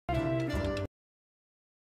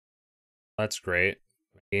That's great.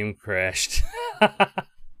 Game crashed.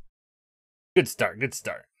 Good start, good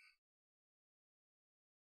start.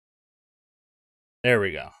 There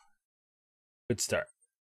we go. Good start.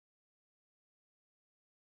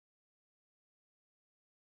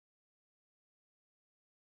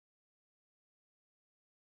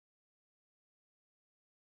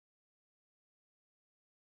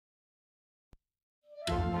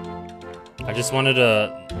 I just wanted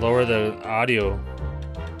to lower the audio.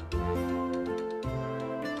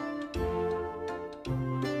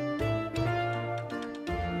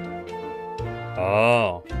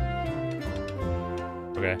 Oh.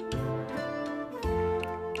 Okay.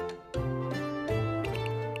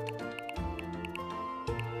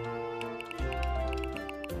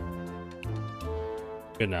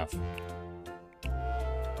 Good enough.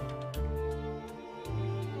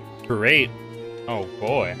 Great. Oh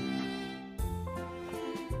boy.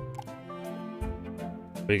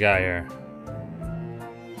 What we got here?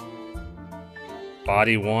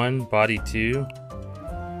 Body 1, body 2.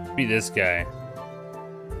 Be this guy.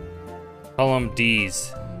 Call him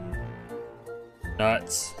Deez.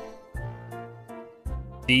 Nuts.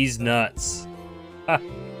 Deez nuts. Ha.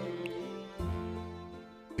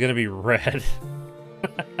 It's gonna be red.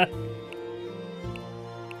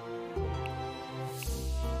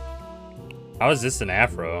 How is this an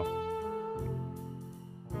afro?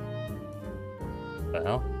 What the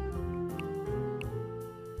hell?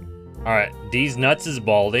 Alright, Deez nuts is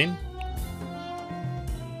balding.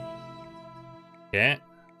 Okay.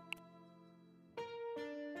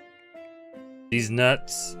 These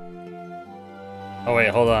nuts. Oh wait,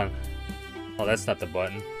 hold on. Oh, that's not the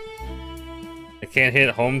button. I can't hit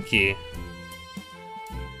home key.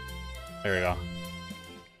 There we go.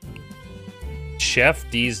 Chef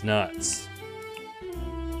Deez nuts.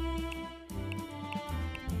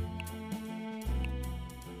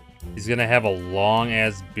 He's gonna have a long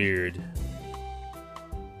ass beard.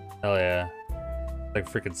 Hell yeah. Like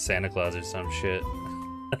freaking Santa Claus or some shit.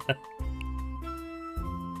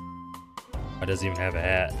 It doesn't even have a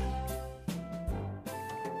hat.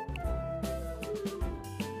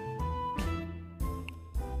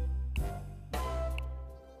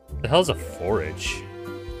 The hell's a forage?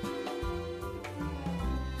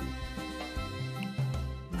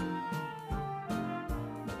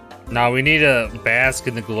 Now we need to bask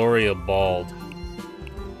in the glory of bald.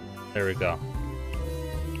 There we go.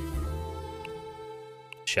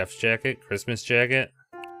 Chef's jacket, Christmas jacket,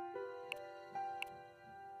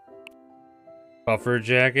 puffer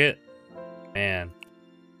jacket. Man,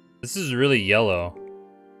 this is really yellow.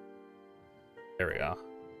 There we go.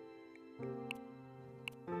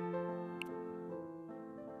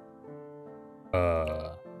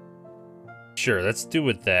 Sure, let's do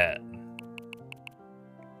with that.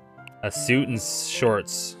 A suit and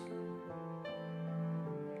shorts.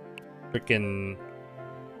 Freaking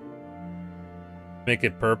make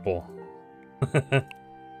it purple.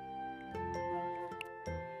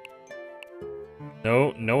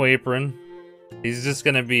 No apron. He's just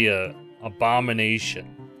gonna be a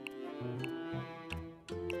abomination.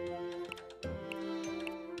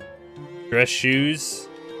 Dress shoes.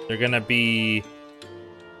 They're gonna be.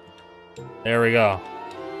 There we go.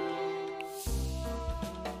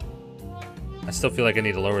 I still feel like I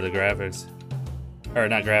need to lower the graphics. Or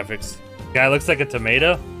not graphics. Guy looks like a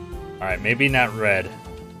tomato. Alright, maybe not red.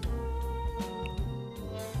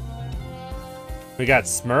 We got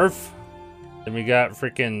Smurf. Then we got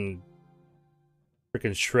freaking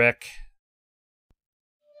Shrek.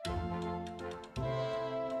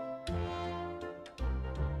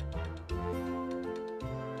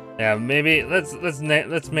 Yeah, maybe let's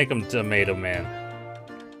make him Tomato Man.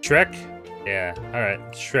 Shrek? Yeah, alright,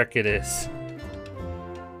 Shrek it is.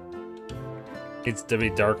 Needs to be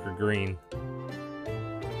darker green.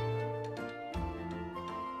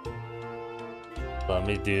 Let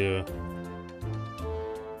me do.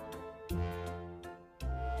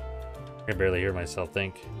 I can barely hear myself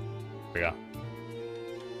think. There we go.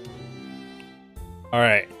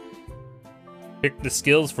 Alright. Pick the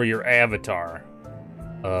skills for your avatar.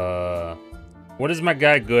 What is my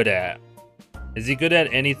guy good at? Is he good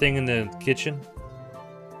at anything in the kitchen?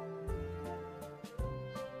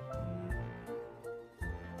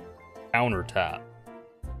 Countertop.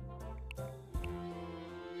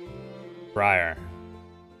 Fryer.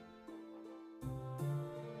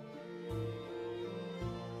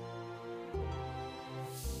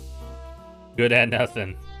 Good at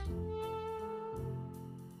nothing.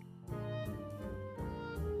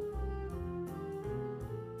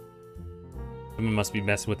 Someone must be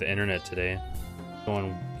messing with the internet today.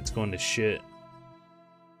 It's going to shit.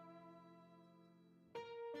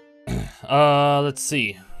 Let's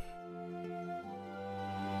see.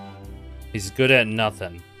 He's good at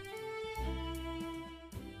nothing.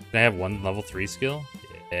 Can I have one level 3 skill?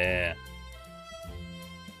 Yeah.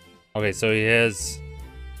 Okay, so he has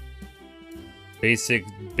basic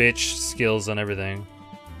bitch skills on everything.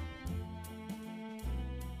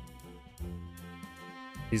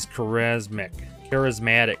 He's charismatic.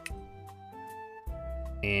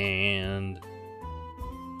 And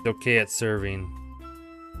he's okay at serving,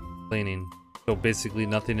 cleaning. So basically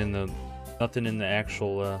nothing in the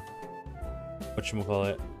actual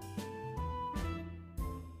whatchamacallit.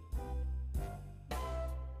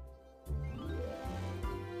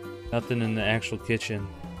 Nothing in the actual kitchen.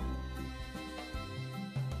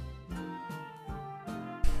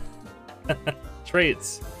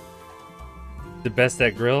 Traits. The best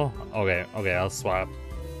at grill? Okay, I'll swap.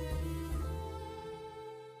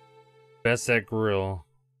 Best at grill.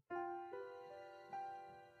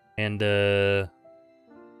 And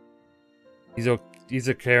he's a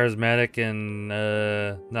charismatic and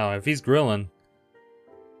no, if he's grilling,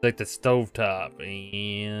 like the stovetop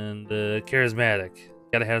and charismatic.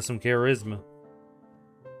 Gotta have some charisma.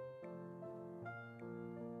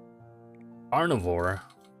 Carnivore.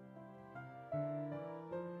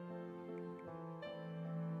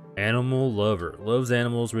 Animal lover. Loves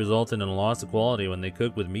animals, resulting in a loss of quality when they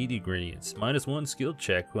cook with meat ingredients. -1 skill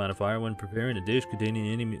check modifier when preparing a dish containing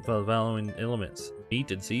any of the following elements.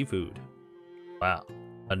 Meat and seafood. Wow.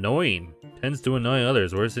 Annoying. Tends to annoy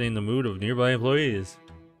others, worsening the mood of nearby employees.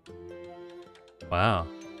 Wow.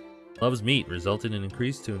 Loves meat, resulting in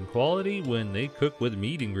increase in quality when they cook with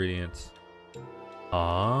meat ingredients.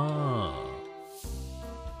 Ah.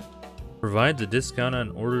 Provides a discount on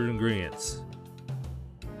ordered ingredients.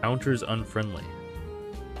 Counters unfriendly.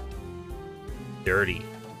 Dirty.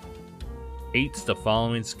 Hates the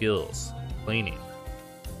following skills. Cleaning.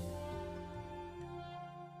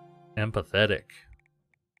 Empathetic.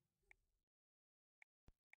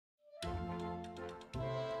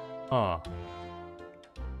 Huh.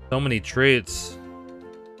 So many traits.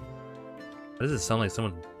 Why does it sound like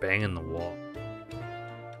someone banging the wall?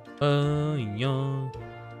 Young.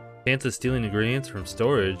 Chance of stealing ingredients from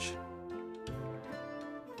storage.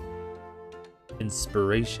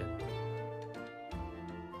 Inspiration.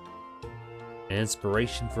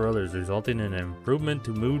 Inspiration for others, resulting in an improvement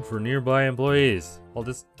to mood for nearby employees. Well,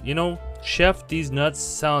 this, you know, Chef Deez Nuts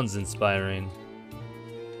sounds inspiring.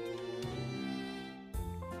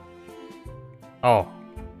 Oh.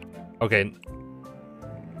 Okay.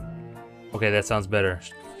 Okay, that sounds better.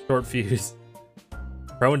 Short fuse.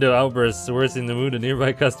 Prone to outbursts, worsening the mood of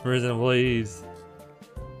nearby customers and employees.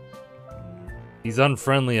 He's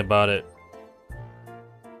unfriendly about it.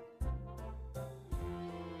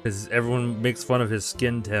 Because everyone makes fun of his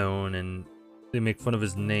skin tone and they make fun of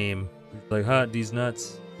his name. He's like, ha, Deez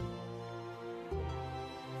Nuts.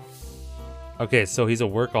 Okay, so he's a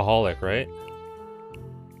workaholic, right?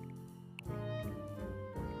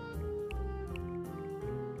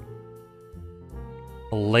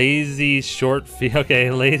 Lazy short fuse. Okay,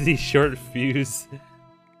 lazy short fuse.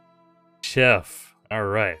 Chef.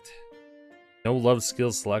 Alright. No love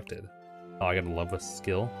skill selected. Oh, I gotta love a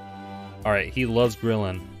skill. Alright, he loves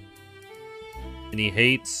grilling. And he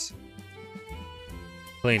hates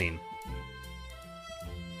cleaning.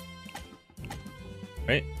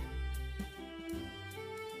 Right?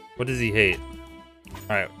 What does he hate?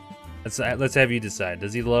 Alright. Let's have you decide.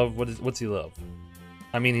 Does he love what's he love?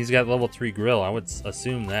 I mean, he's got level 3 grill. I would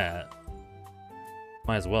assume that.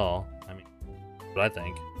 Might as well. I mean, that's what I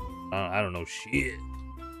think. I don't know shit.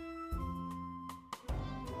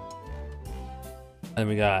 And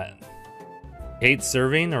we got hate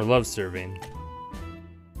serving or love serving?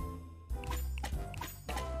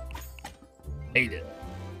 Hate it.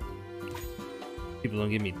 People don't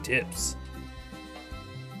give me tips.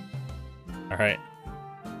 Alright.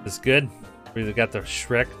 This good? We got the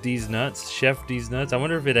Shrek Deez Nuts. Chef Deez Nuts. I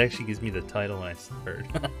wonder if it actually gives me the title when I start.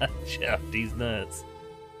 Chef Deez Nuts.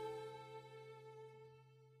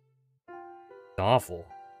 Awful.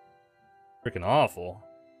 Freaking awful.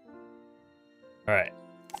 Alright.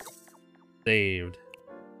 Saved.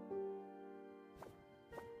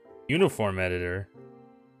 Uniform editor.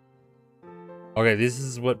 Okay, this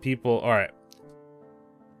is what people... Alright.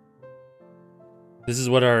 This is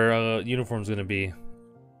what our uniform's gonna be.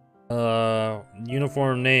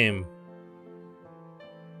 Uniform name.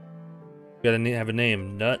 Gotta have a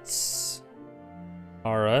name. Nuts.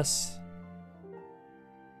 R us.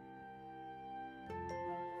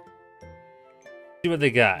 See what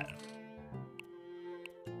they got.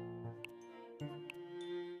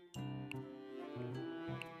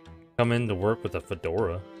 Come in to work with a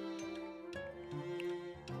fedora.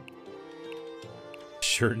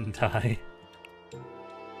 shirt and tie.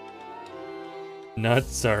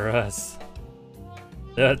 Nuts are us.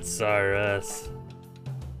 Nuts are us.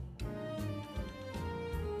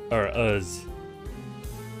 Or us.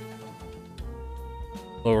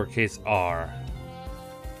 Lowercase r.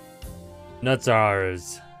 Nuts are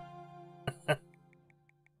ours.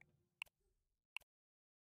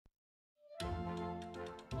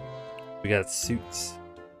 We got suits.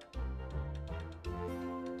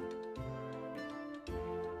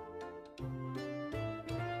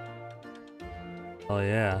 Oh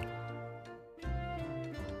yeah.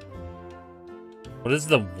 What is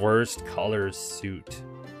the worst color suit?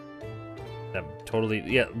 That totally,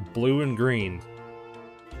 yeah, blue and green.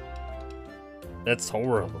 That's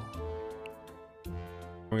horrible.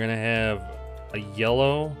 We're gonna have a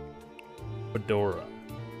yellow fedora.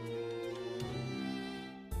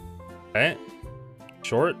 Okay.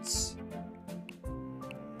 Shorts.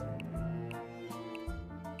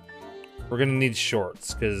 We're gonna need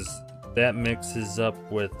shorts because that mixes up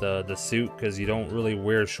with the suit, because you don't really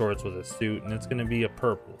wear shorts with a suit, and it's gonna be a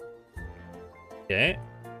purple. Okay.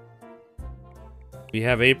 We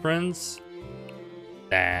have aprons.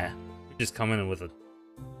 Nah. We just come in with a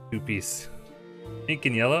two-piece pink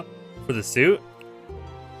and yellow for the suit.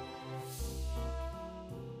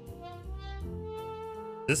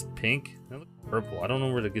 Is this pink? That looks purple. I don't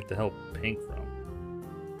know where to get the hell pink from.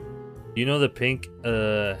 You know the pink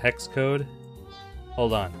hex code?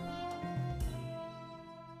 Hold on.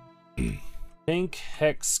 Pink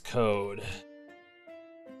hex code.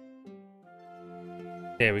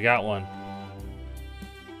 Okay, we got one.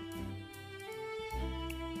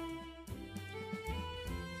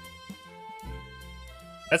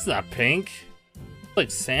 That's not pink. It's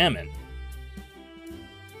like salmon.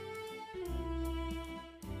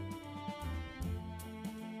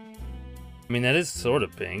 I mean, that is sort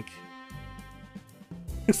of pink.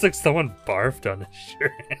 Looks like someone barfed on the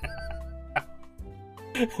shirt.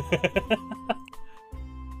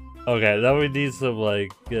 Okay, now we need some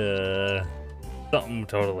like something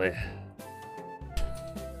totally.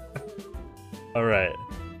 All right,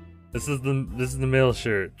 this is the male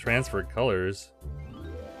shirt. Transfer colors.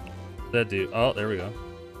 That dude. Oh, there we go.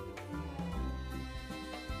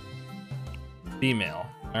 Female.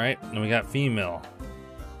 All right, and we got female.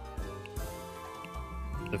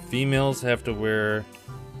 The females have to wear.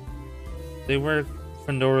 They wear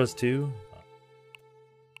fedoras too.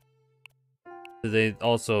 They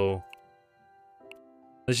also.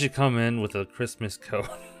 They should come in with a Christmas coat.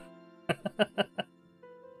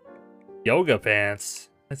 Yoga pants.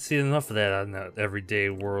 I see enough of that on the everyday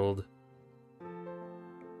world.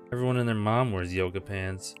 Everyone and their mom wears yoga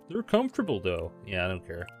pants. They're comfortable though. Yeah, I don't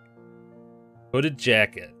care. Hooded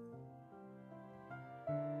jacket.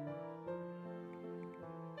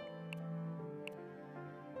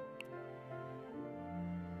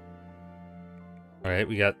 Alright,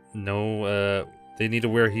 we got no, they need to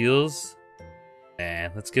wear heels? Nah,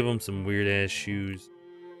 let's give them some weird ass shoes.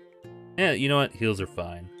 Yeah, you know what? Heels are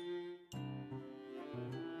fine.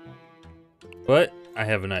 But, I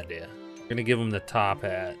have an idea. We're gonna give them the top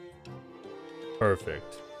hat.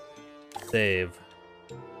 Perfect. Save.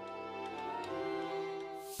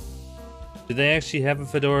 Do they actually have a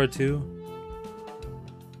fedora too?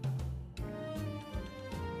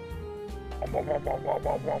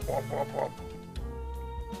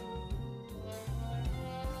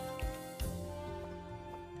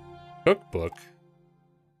 Cookbook.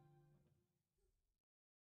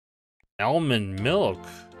 Almond milk.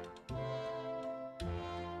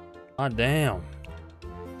 Ah, damn.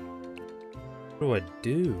 What do I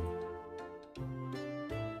do?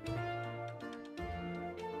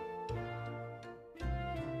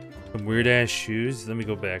 Some weird ass shoes. Let me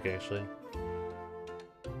go back actually.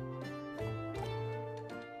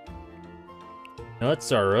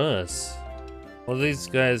 Nuts are us. Well, these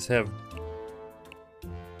guys have.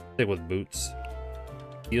 Stick with boots.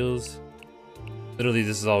 Heels. Literally,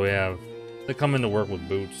 this is all we have. They come into work with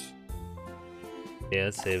boots. Yeah,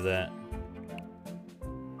 let's save that.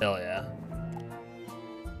 Hell yeah.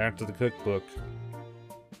 Back to the cookbook.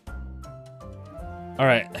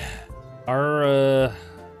 Alright. Our,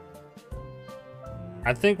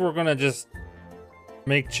 I think we're gonna just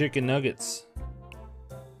make chicken nuggets.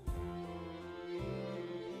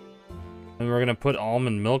 And we're gonna put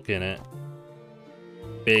almond milk in it.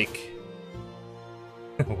 Bake.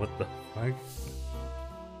 What the fuck?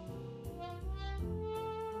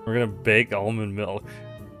 We're gonna bake almond milk.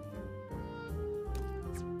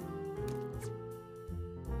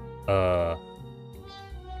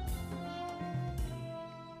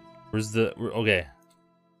 Where's the... Okay.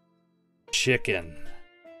 Chicken.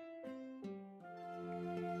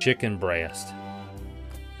 Chicken breast.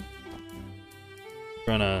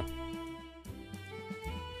 Gonna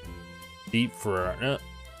deep fry. No,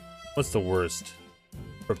 what's the worst?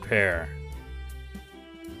 Prepare.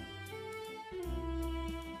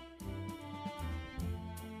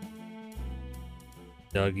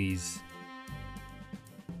 Nuggies.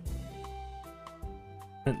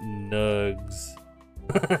 Nugs.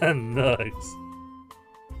 Nugs.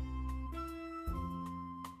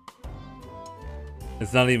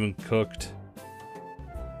 It's not even cooked.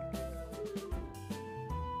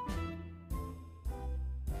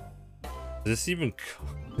 Is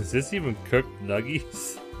this even cooked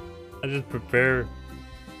nuggies? I just prepare.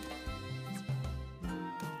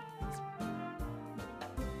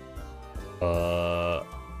 We're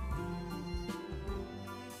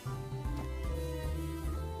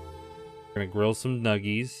gonna grill some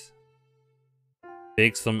nuggies.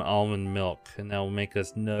 Bake some almond milk, and that will make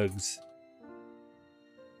us nugs.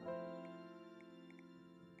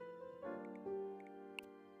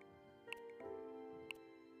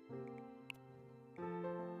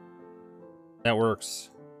 That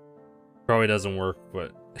works. Probably doesn't work,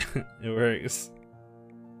 but it works.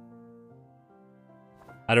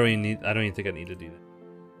 I don't even think I need to do that.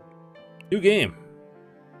 New game.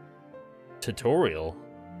 Tutorial.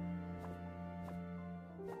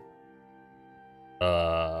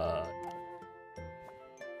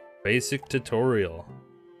 Basic tutorial.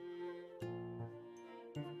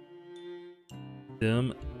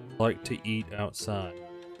 Them like to eat outside.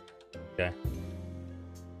 Okay.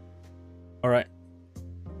 Alright.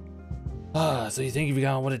 So you think you've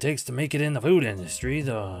got what it takes to make it in the food industry?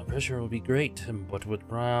 The pressure will be great, but with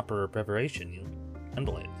proper preparation, you'll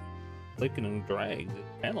handle it. Click and drag the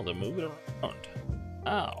panel to move it around.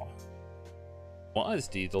 Ow. Wise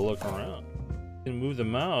D to look around. You can move the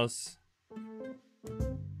mouse.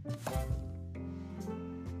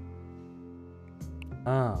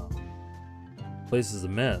 Oh. Place is a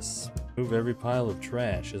mess. Move every pile of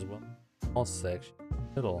trash as well. All section.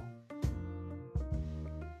 Middle.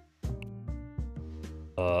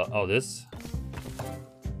 Oh, this?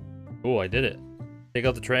 Oh, I did it. Take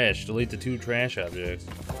out the trash. Delete the 2 trash objects.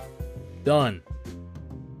 Done.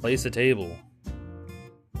 Place a table.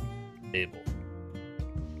 Table.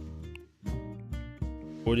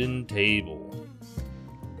 Wooden table.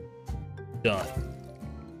 Done.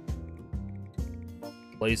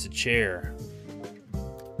 Place a chair.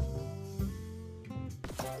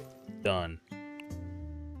 Done.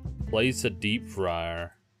 Place a deep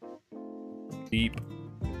fryer. Deep.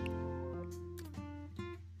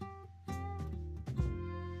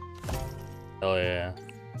 Hell yeah.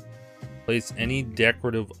 Place any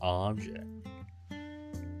decorative object.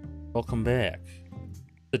 Welcome back.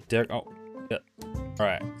 The oh, yeah.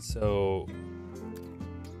 Alright, so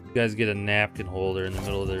you guys get a napkin holder in the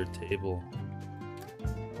middle of their table.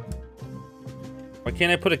 Why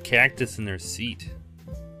can't I put a cactus in their seat?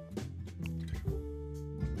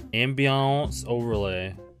 Ambiance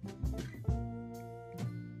overlay.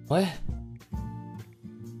 What?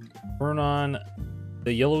 Turn on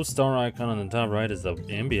the yellow star icon on the top right is the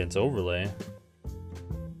ambience overlay.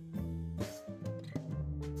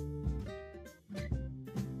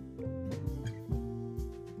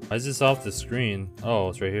 Why is this off the screen? Oh,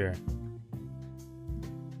 it's right here.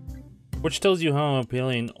 Which tells you how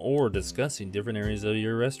appealing or disgusting different areas of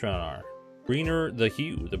your restaurant are. Greener the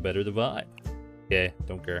hue, the better the vibe. Okay,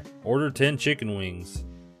 don't care. Order 10 chicken wings.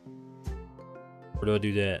 Where do I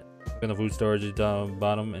do that? Click on the food storage at the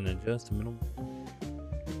bottom and adjust the middle.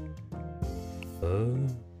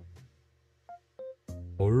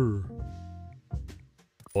 Order.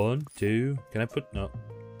 1, 2. Can I put no?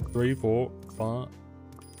 3, 4, 5,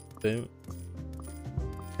 7,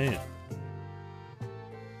 10.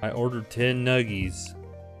 I ordered 10 nuggies.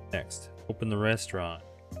 Next, open the restaurant.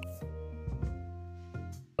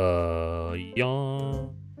 Yeah.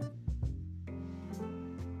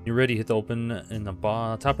 You ready? Hit the open in the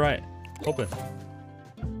top right. Open.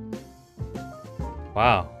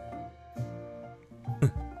 Wow.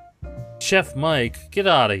 Chef Mike, get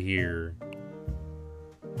out of here.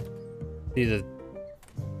 See the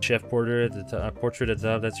chef portrait at the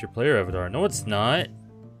top? That's your player avatar. No, it's not.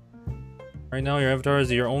 Right now, your avatar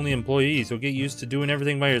is your only employee, so get used to doing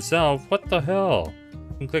everything by yourself. What the hell?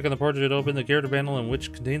 You can click on the portrait to open the character panel, in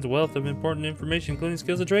which contains a wealth of important information, including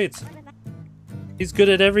skills and traits. He's good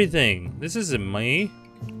at everything. This isn't me.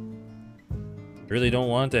 You really don't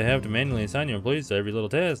want to have to manually assign your employees to every little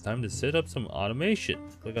task. Time to set up some automation.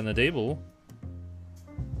 Click on the table.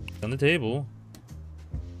 Click on the table.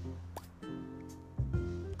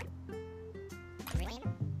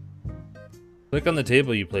 Click on the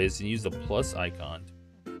table you placed and use the plus icon.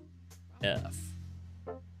 F.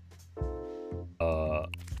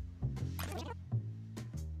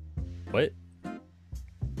 What?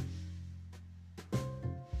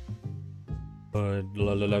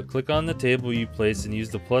 Click on the table you placed and use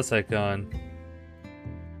the plus icon.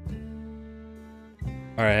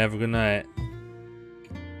 Alright, have a good night.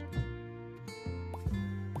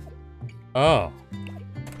 Oh.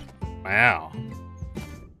 Wow.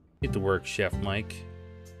 Get to work, Chef Mike.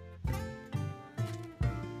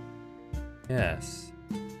 Yes.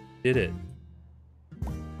 Did it.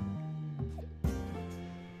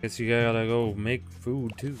 Guess you gotta go make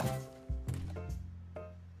food too.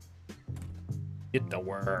 Get to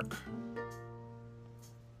work.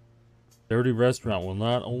 Dirty restaurant will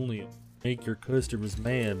not only make your customers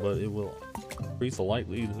mad, but it will increase the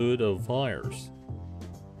likelihood of fires.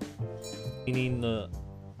 Cleaning the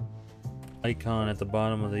icon at the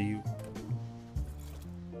bottom of the U.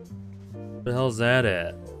 Where the hell's that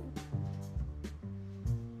at?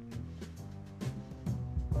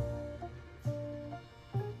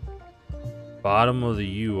 Bottom of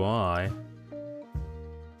the UI.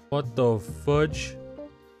 What the fudge?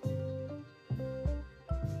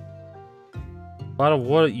 Bottom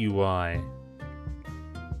what UI?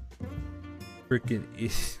 Freaking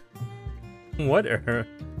is. What are?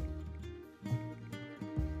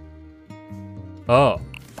 Oh,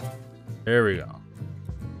 there we go.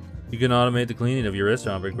 You can automate the cleaning of your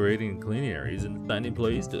restaurant by creating cleaning areas and finding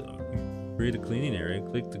place to create a cleaning area.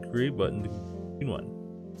 Click the create button to create one.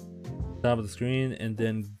 Top of the screen and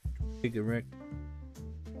then click a rec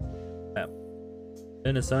app.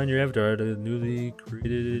 Then assign your avatar to the newly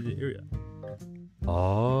created area.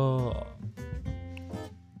 Oh.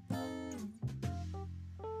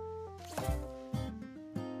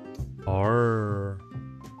 R.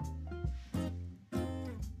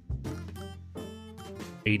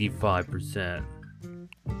 85%.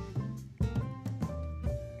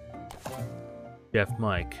 Chef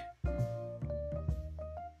Mike.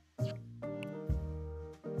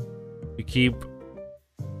 We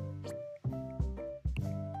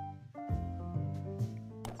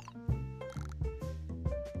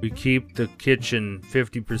keep the kitchen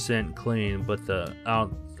 50% clean, but the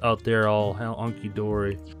out there all hunky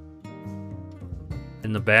dory.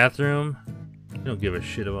 In the bathroom, we don't give a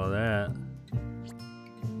shit about that.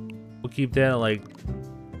 We'll keep that at like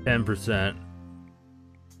 10%.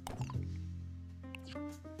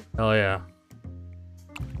 Hell yeah.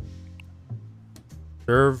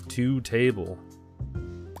 Serve to table.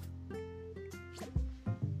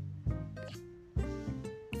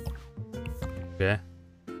 Okay.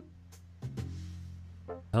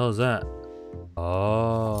 Hell is that?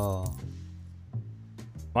 Oh.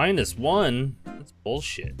 -1? That's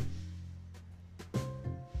bullshit. What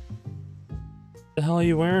the hell are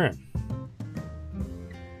you wearing?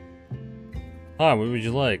 Hi, what would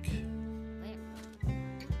you like?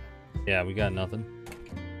 Yeah, we got nothing.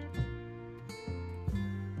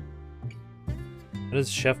 Why does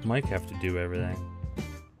Chef Mike have to do everything?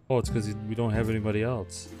 Oh, it's because we don't have anybody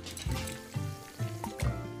else.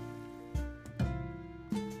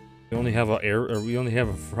 We only have we only have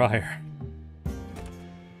a fryer.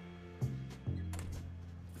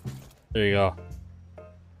 There you go. I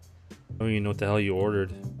don't even know what the hell you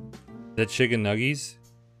ordered. Is that chicken nuggies?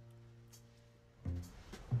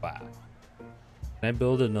 Wow. Can I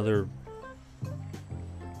build another?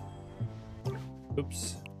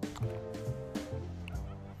 Oops.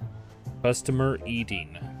 Customer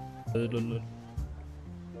eating. Build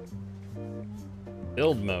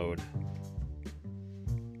mode.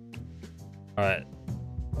 Alright.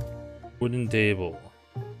 Wooden table.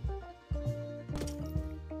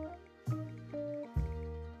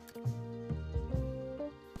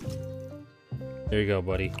 There you go,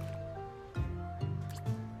 buddy.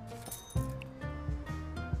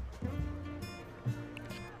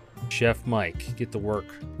 Chef Mike, get to work.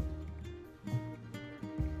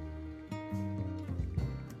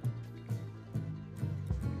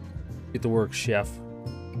 Get to work, chef.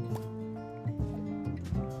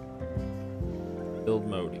 Build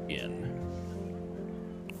mode again.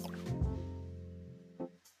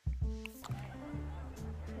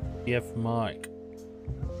 Chef Mike.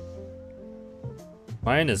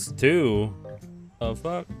 -2? Oh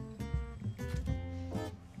fuck.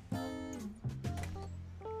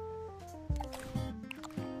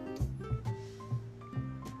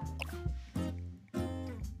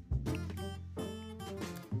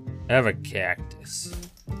 I have a cactus.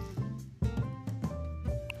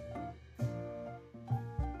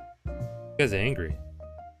 This guy's angry.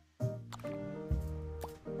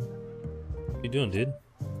 What you doing, dude?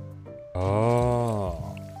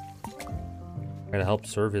 Oh. Gotta help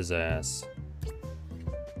serve his ass.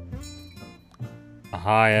 A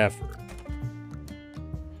high effort.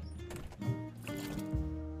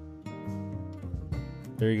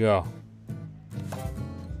 There you go.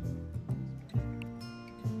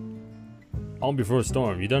 All before a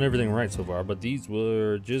storm. You've done everything right so far, but these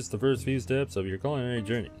were just the first few steps of your culinary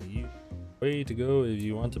journey. You way to go if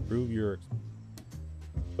you want to prove your.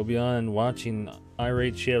 Go beyond watching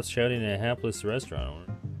irate chefs shouting at a hapless restaurant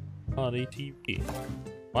owner. Quality TV.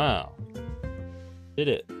 Wow. Did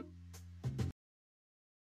it.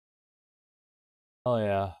 Oh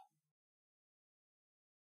yeah.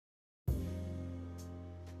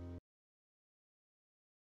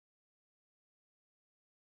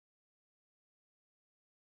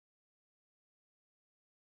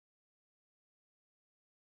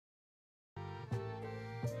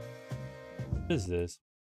 What is this?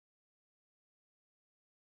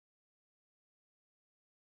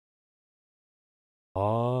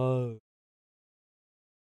 Oh.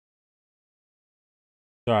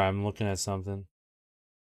 Sorry, I'm looking at something.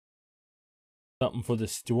 Something for the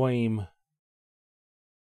stream.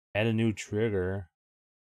 Add a new trigger.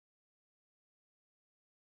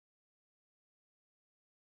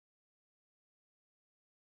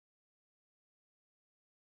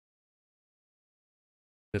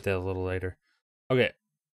 Get that a little later. Okay.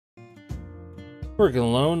 Working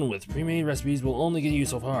alone with pre-made recipes will only get you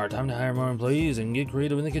so far. Time to hire more employees and get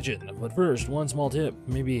creative in the kitchen. But first, one small tip.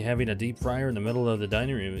 Maybe having a deep fryer in the middle of the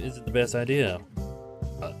dining room isn't the best idea.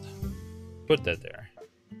 But put that there.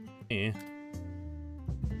 Yeah.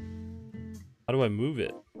 How do I move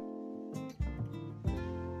it?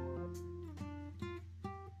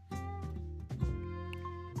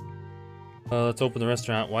 Let's open the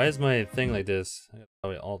restaurant. Why is my thing like this? I gotta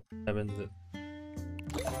probably alt tab into it.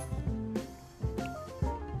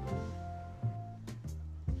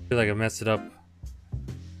 I feel like I messed it up.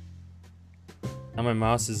 Now my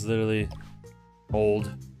mouse is literally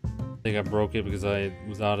old. I think I broke it because I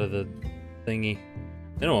was out of the thingy.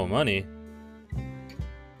 They don't want money.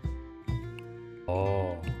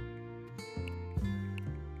 Oh.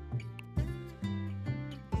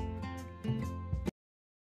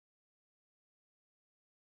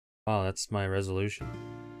 Wow, that's my resolution.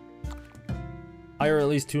 Hire at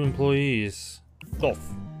least 2 employees.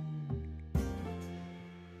 Golf.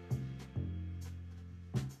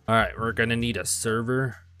 Alright, we're gonna need a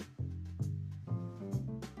server.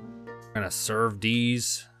 We're gonna serve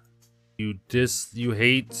Deez. You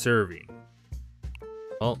hate serving.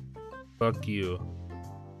 Well, fuck you.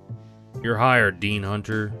 You're hired, Dean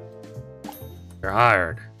Hunter. You're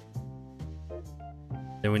hired.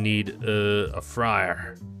 Then we need a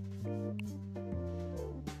fryer.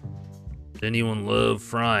 Does anyone love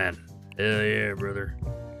frying? Hell yeah, brother.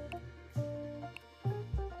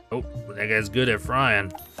 Oh, that guy's good at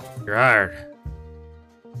frying. You're hired.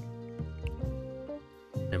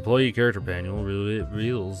 Employee character manual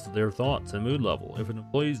reveals their thoughts and mood level. If an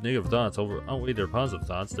employee's negative thoughts outweigh their positive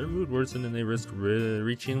thoughts, their mood worsens and they risk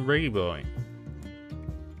reaching breaking point.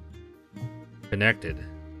 Connected.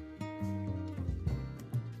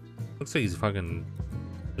 Looks like he's fucking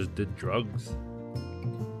just did drugs.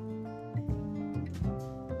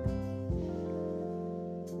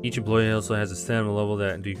 Each employee also has a stamina level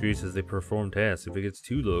that decreases as they perform tasks. If it gets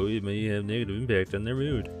too low, it may have negative impact on their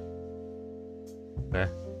mood. Okay.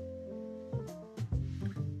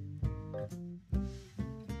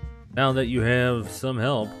 Now that you have some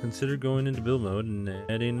help, consider going into build mode and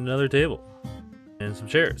adding another table and some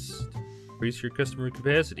chairs. Increase your customer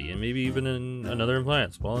capacity and maybe even another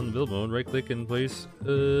appliance. While in the build mode, right click and place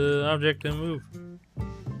object and move.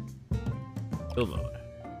 Build mode.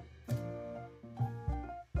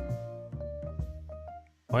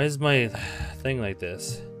 Why is my thing like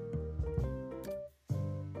this?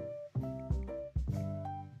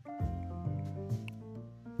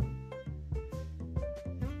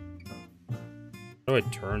 How do I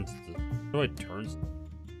turn? How do I turn?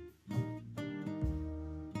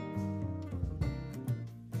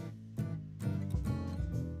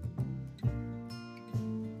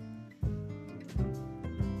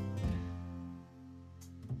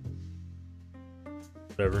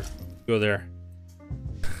 Whatever. Go there.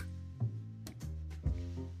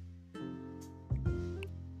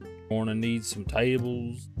 Gonna need some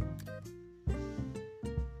tables.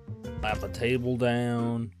 Slap a table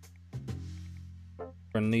down.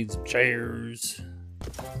 Gonna need some chairs.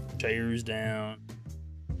 Chairs down.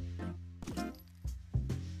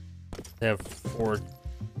 Have four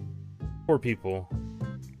people.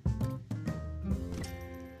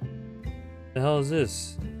 The hell is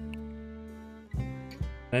this? Can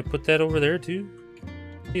I put that over there too?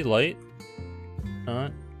 Need light?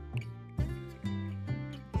 Not.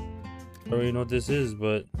 I don't even know what this is,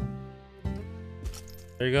 but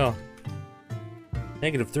there you go.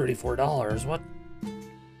 Negative $34. What?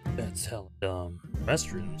 That's hella dumb.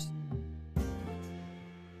 Restrooms.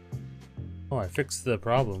 Oh, I fixed the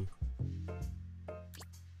problem.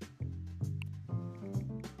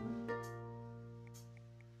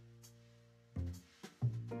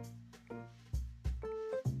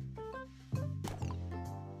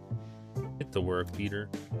 Get to work, Peter.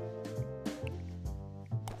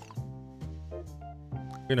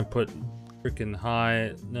 We're gonna put freaking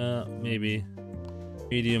high. No, maybe.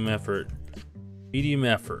 Medium effort. Medium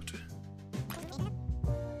effort.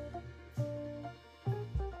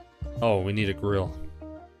 Oh, we need a grill.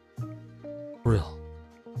 Grill.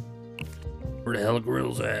 Where the hell are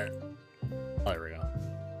grills at? Oh, there we go.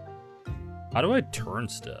 How do I turn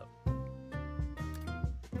stuff?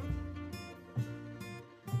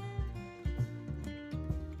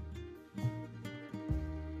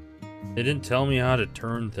 They didn't tell me how to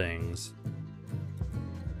turn things.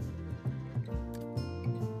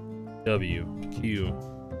 W, Q,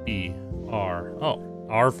 E, R. Oh,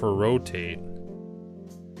 R for rotate.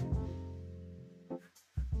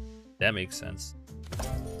 That makes sense.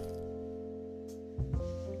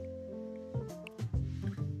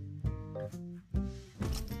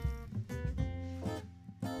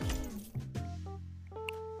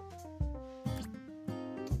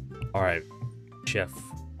 All right, Chef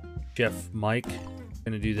Mike,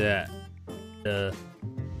 gonna do that.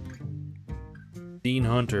 Dean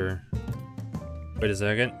Hunter. Wait a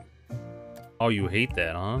second. Oh, you hate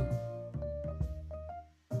that, huh?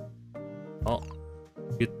 Oh,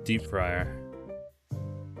 get deep fryer.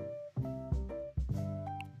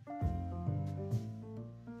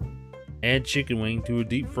 Add chicken wing to a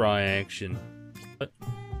deep fry action. What?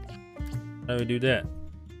 How do we do that?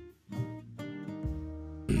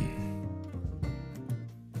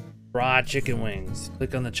 Fried chicken wings.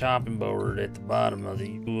 Click on the chopping board at the bottom of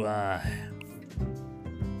the UI.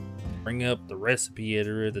 Bring up the recipe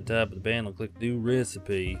editor at the top of the panel. Click New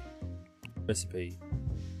Recipe. Recipe.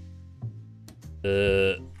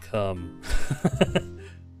 Come.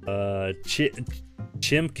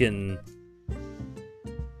 Chimkin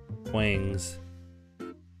wings.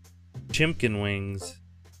 Chimkin wings.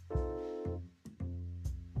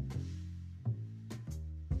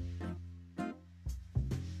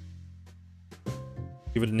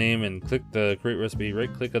 Give it a name and click the create recipe.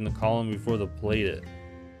 Right click on the column before the plate it.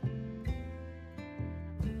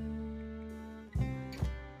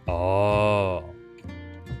 Oh.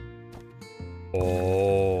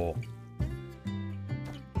 Oh.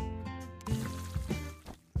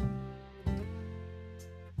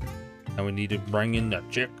 Now we need to bring in the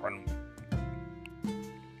chicken.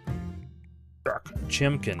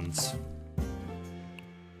 Chimkins.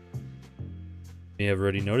 You have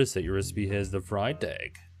already noticed that your recipe has the fry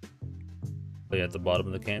tag. Play at the bottom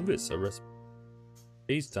of the canvas. A recipe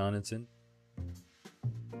based on its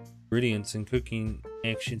ingredients and cooking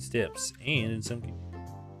action steps, and in some cases,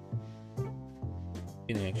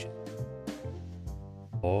 in action.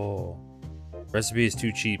 Oh, recipe is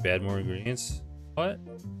too cheap. Add more ingredients. What?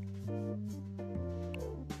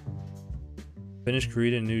 Finish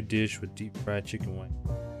create a new dish with deep fried chicken wing.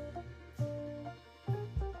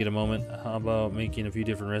 Get a moment. How about making a few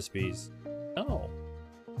different recipes? Oh.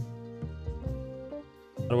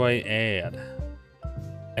 How do I add?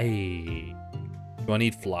 Hey. Do I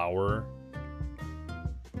need flour?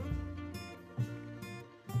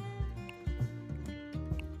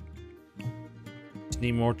 Just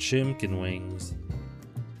need more chimkin wings.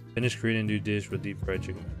 Finish creating a new dish with deep fried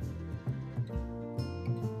chicken.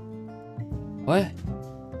 What?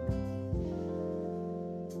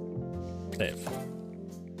 Save.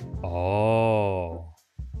 Oh.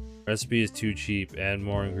 Recipe is too cheap. Add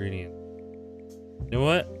more ingredients. You know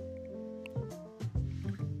what?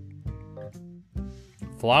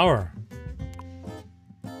 Flour.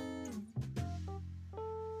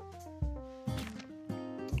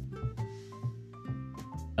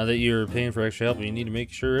 Now that you're paying for extra help, you need to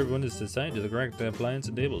make sure everyone is assigned to the correct appliance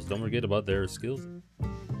and tables. Don't forget about their skills.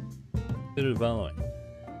 Consider the following.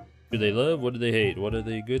 What do they love? What do they hate? What are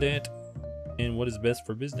they good at? And what is best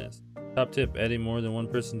for business? Top tip, adding more than one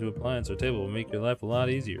person to appliance or table will make your life a lot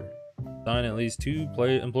easier. Assign at least 2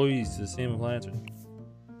 employees to the same appliance or table.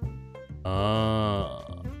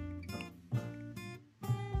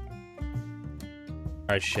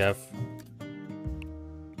 Alright, chef.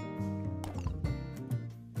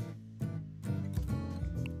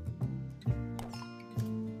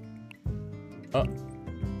 Oh.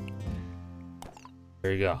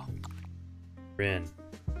 There you go. We're in.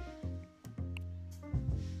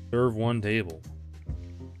 Serve one table.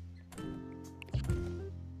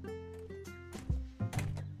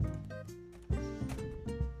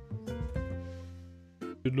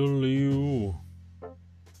 What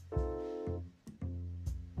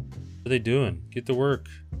are they doing? Get to work.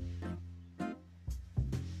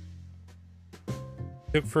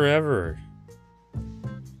 Took forever.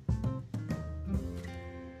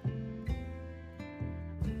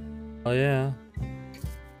 Oh yeah.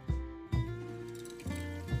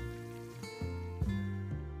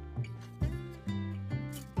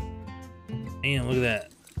 Damn, look at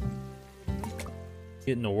that.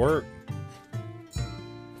 Getting to work.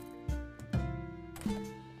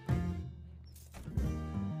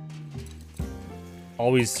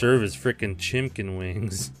 Always serve as frickin' chimkin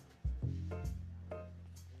wings.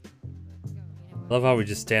 Love how we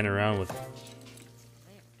just stand around with.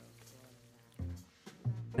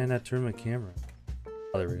 And I turn my camera.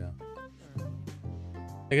 Oh, there we go.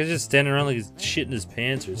 Like he's just standing around like he's shitting his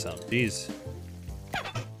pants or something. Jeez.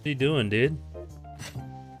 What are you doing, dude?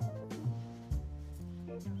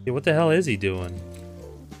 Yeah, what the hell is he doing?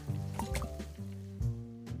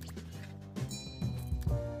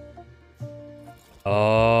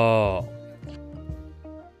 Oh.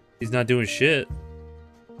 He's not doing shit.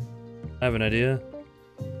 I have an idea.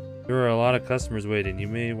 There are a lot of customers waiting. You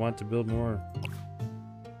may want to build more.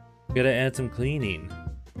 You gotta add some cleaning.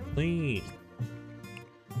 Clean.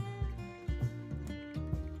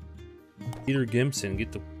 Peter Gimpson,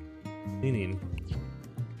 get the cleaning.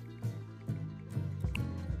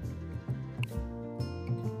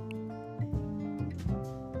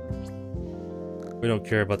 We don't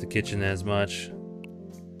care about the kitchen as much.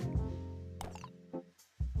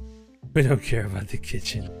 We don't care about the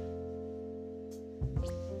kitchen.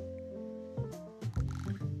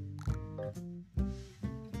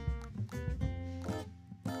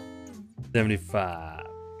 $75.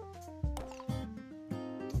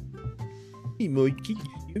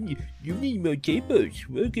 You need more tables.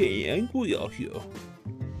 We're getting angry out here.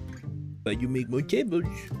 But you make more tables.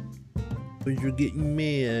 But you're getting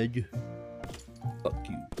mad. Fuck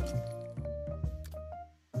you.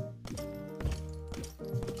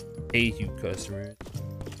 Hate you, customer.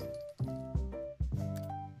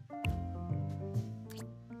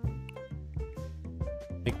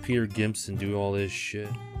 Make Peter Gimpson do all this shit.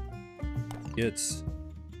 It's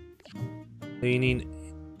cleaning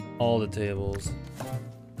all the tables.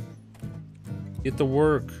 Get to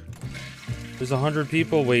work. There's 100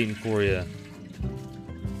 people waiting for you.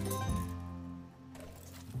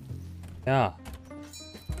 Yeah.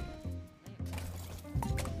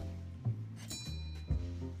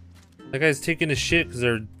 That guy's taking a shit because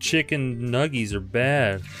their chicken nuggies are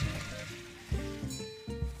bad.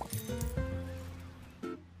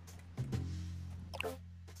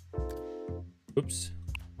 Oops.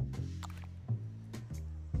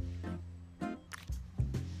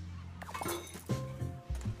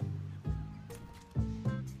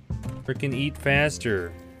 Freaking eat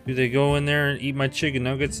faster. Do they go in there and eat my chicken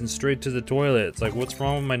nuggets and straight to the toilet? It's like, what's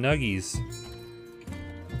wrong with my nuggies?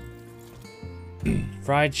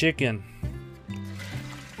 Fried chicken.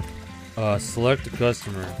 Select a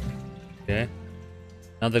customer. Okay.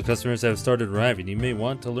 Now that customers have started arriving, you may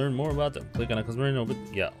want to learn more about them. Click on a customer and open.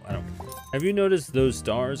 Yeah, I don't. Have you noticed those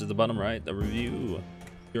stars at the bottom right? The review.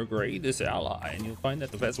 Your greatest ally, and you'll find that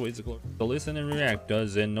the best way to listen and react.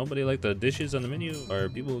 Does and nobody like the dishes on the menu? Are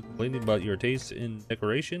people complaining about your taste in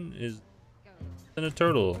decoration? Is in a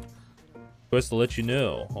turtle. Request to let you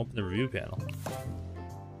know. Open the review panel.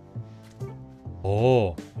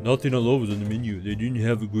 Oh, nothing I love was on the menu. They didn't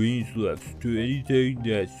have ingredients left. To anything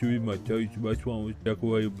that suited my taste, my one was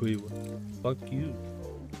decorated pretty well. Fuck you.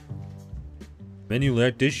 Menu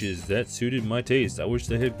lacked dishes that suited my taste. I wish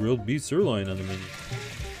they had grilled beef sirloin on the menu.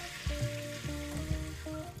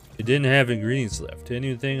 It didn't have ingredients left.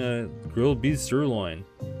 Anything grilled beef sirloin.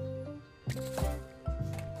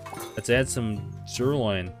 Let's add some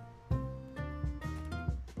sirloin.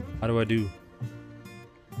 How do I do?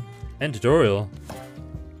 End tutorial.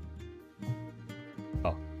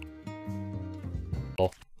 Oh.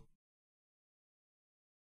 Oh.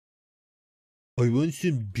 I want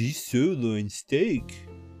some beef sirloin steak.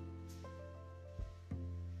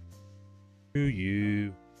 To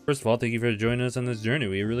you. First of all, thank you for joining us on this journey.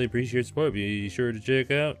 We really appreciate your support. Be sure to check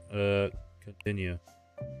out continue.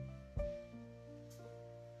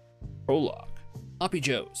 Prologue. Hoppy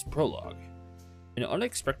Joe's prologue. An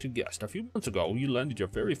unexpected guest. A few months ago, you landed your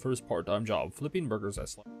very first part-time job flipping burgers at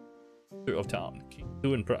Center of Town.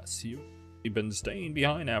 To impress you, you've been staying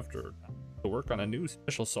behind after to work on a new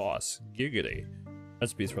special sauce, Giggity.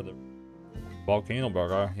 Recipes for the Volcano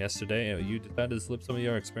burger. Yesterday, you decided to slip some of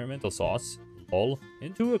your experimental sauce, lol,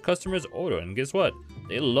 into a customer's order, and guess what?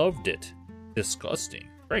 They loved it. Disgusting.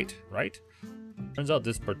 Great, right? Turns out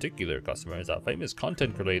this particular customer is a famous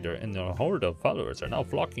content creator, and a horde of followers are now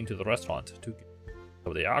flocking to the restaurant to get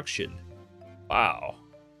of the auction. Wow.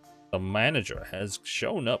 The manager has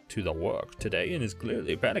shown up to the work today and is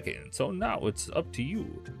clearly panicking, so now it's up to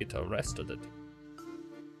you to get arrested.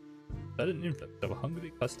 Sudden influx of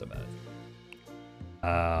hungry customers.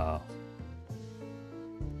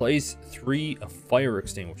 Place 3 a fire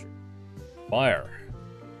extinguisher. Fire.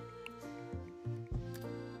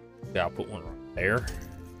 Yeah, I'll put one right there.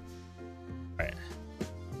 Right.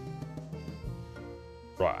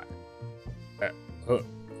 Right.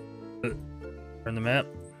 Turn the map.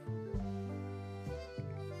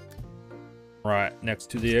 Right next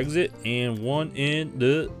to the exit, and one in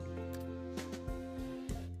the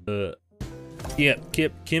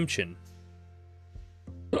kitchen.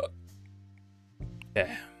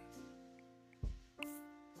 Yeah.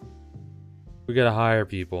 We gotta hire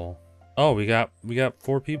people. Oh, we got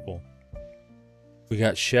 4 people. We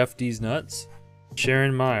got Chef Deez Nuts,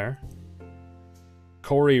 Sharon Meyer,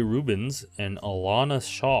 Corey Rubens, and Alana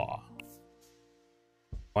Shaw.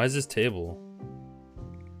 Why is this table?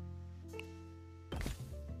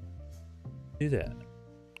 Do that.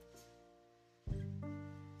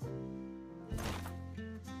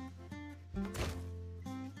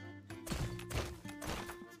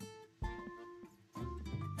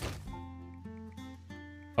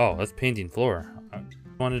 Oh, that's painting floor. I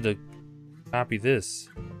wanted to copy this.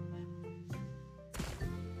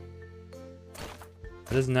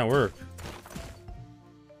 Why doesn't that work?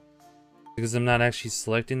 Because I'm not actually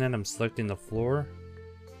selecting that, I'm selecting the floor.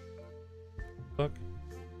 Fuck.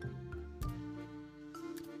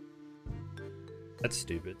 That's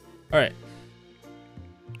stupid. Alright.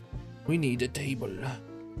 We need a table.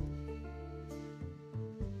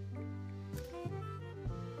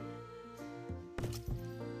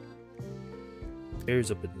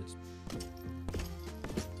 Chairs up in this.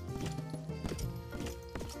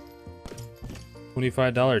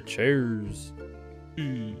 $25 chairs.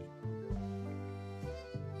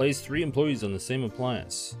 Place 3 employees on the same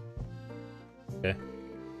appliance. Okay.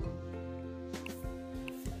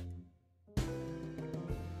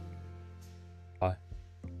 Hi.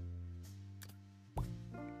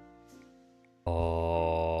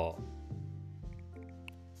 Oh.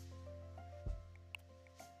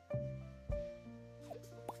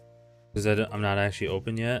 Because I'm not actually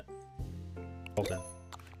open yet. Open.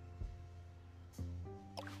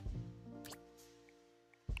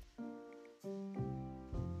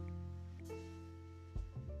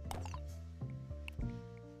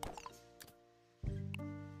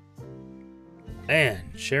 Man,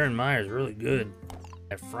 Sharon Meyer's really good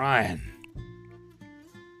at frying.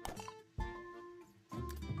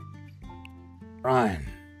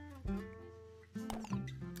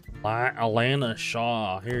 Alana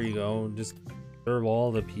Shaw, here you go. Just serve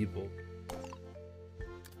all the people.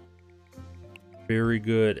 Very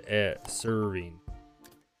good at serving.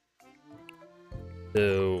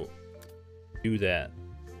 So, do that.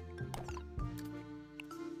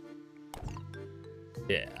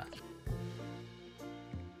 Yeah.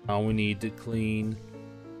 Now we need to clean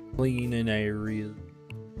an area.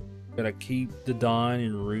 Gotta keep the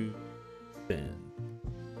dining room open.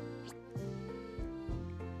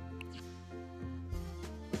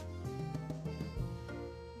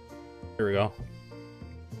 Here we go.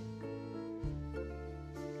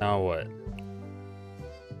 Now what?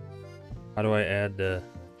 How do I add the...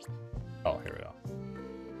 Oh, here we go.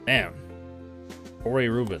 Damn. Corey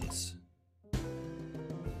Rubens.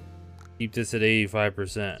 Keep this at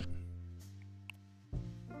 85%.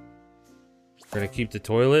 We're gonna keep the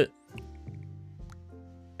toilet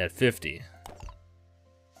at 50.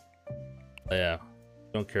 Yeah,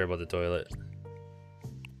 don't care about the toilet.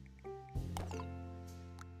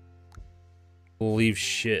 We'll leave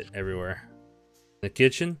shit everywhere. The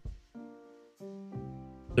kitchen,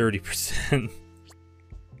 30%.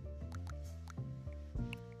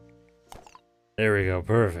 There we go,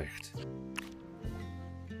 perfect.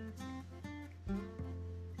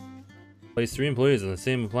 Place 3 employees on the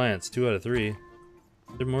same appliance, 2 out of 3. Is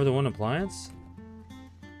there more than one appliance?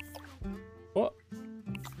 What?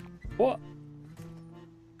 What?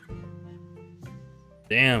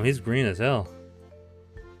 Damn, he's green as hell.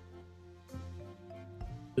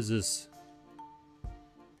 What is this?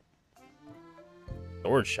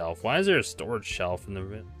 Storage shelf. Why is there a storage shelf in the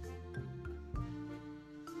room?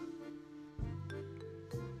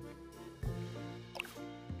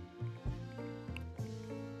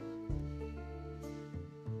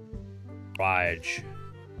 Garbage.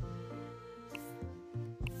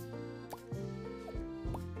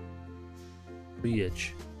 Bitch.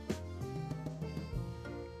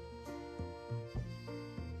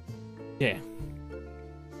 Okay.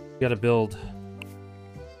 Gotta build.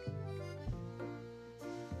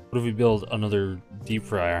 What if we build another deep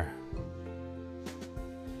fryer?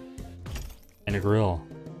 And a grill.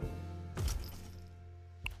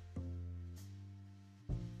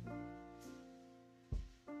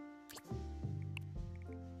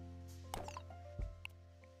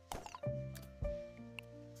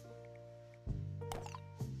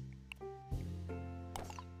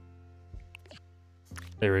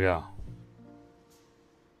 There we go.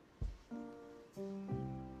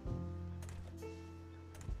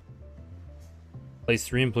 Place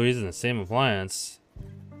 3 employees in the same appliance.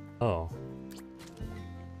 Oh.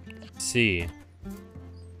 See.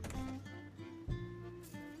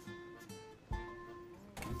 Can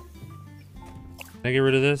I get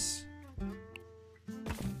rid of this?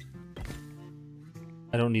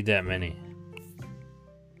 I don't need that many.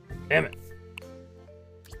 Damn it.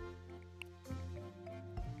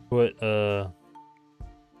 Put, there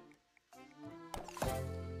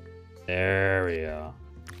we go.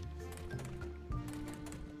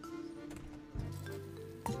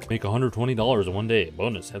 Make $120 in one day.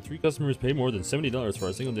 Bonus. Have 3 customers pay more than $70 for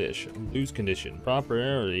a single dish. Lose condition.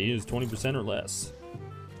 Popularity is 20% or less.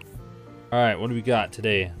 Alright, what do we got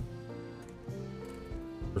today?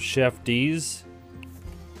 For Chef Deez.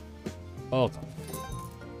 Oh,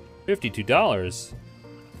 $52.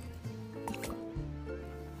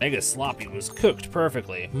 Mega Sloppy was cooked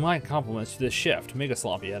perfectly. My compliments to the chef. Mega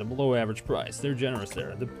Sloppy at a below average price. They're generous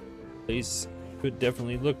there. The place could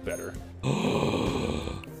definitely look better.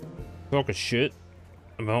 Talking shit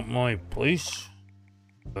about my place?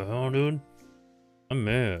 The hell, dude? I'm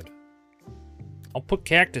mad. I'll put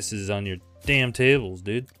cactuses on your damn tables,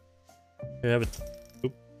 dude. Here, have a...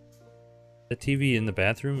 Oop. That TV in the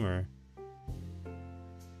bathroom, or...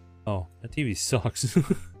 Oh, that TV sucks.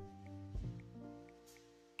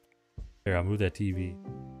 Here, I'll move that TV.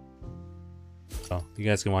 Oh, you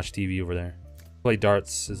guys can watch TV over there. Play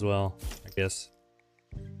darts as well, I guess.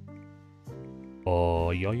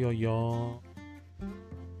 Oh, yo, yo, yo.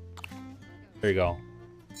 There you go.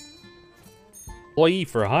 Employee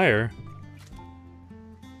for hire.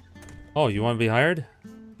 Oh, you want to be hired?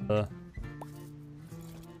 How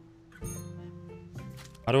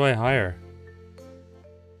do I hire?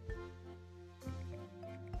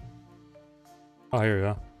 Oh, here we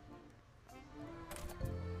go.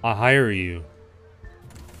 I'll hire you.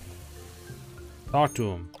 Talk to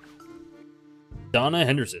him. Donna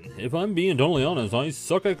Henderson. If I'm being totally honest, I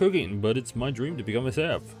suck at cooking, but it's my dream to become a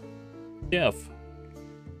chef. Chef.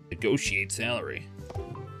 Negotiate salary.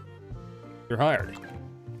 You're hired.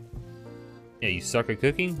 Yeah, you suck at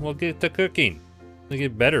cooking? Well, get to cooking. It'll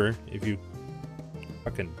get better if you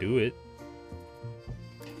fucking do it.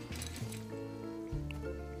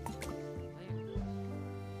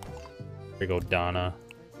 There you go, Donna.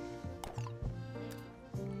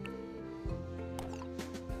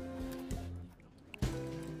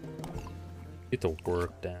 Get the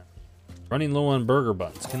work down. Running low on burger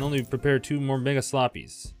buns. Can only prepare 2 more mega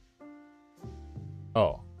sloppies.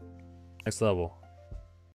 Oh. Next level.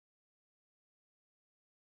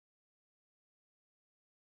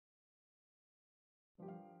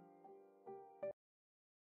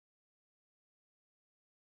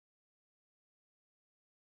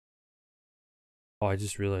 Oh, I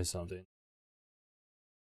just realized something.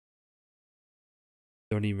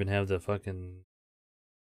 Don't even have the fucking...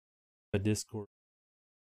 a Discord.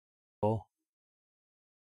 Oh.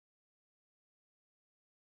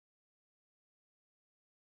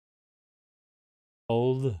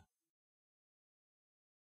 Old.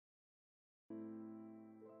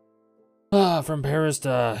 From Paris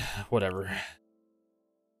to whatever.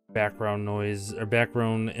 Background noise or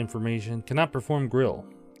background information. Cannot perform grill.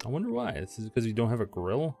 I wonder why. This is because you don't have a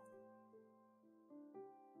grill?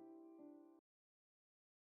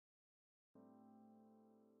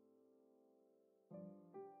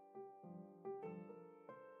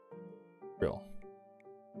 Grill.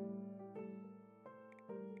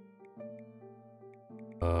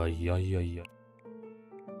 Yeah.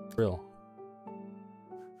 Grill.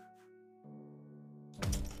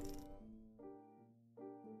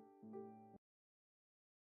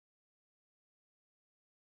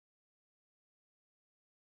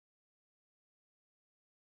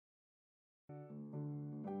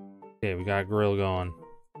 Okay, we got grill going.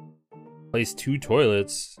 Place 2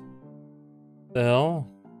 toilets. The hell?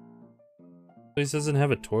 Place doesn't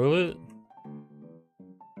have a toilet?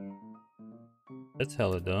 That's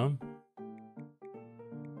hella dumb.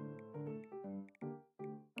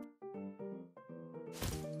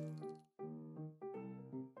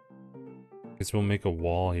 guess we'll make a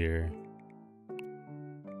wall here.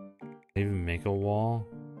 Even make a wall?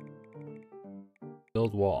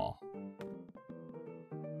 Build wall.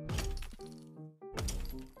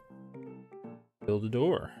 Build a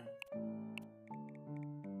door.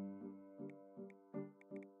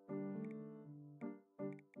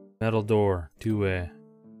 Metal door, 2-way.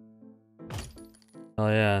 Oh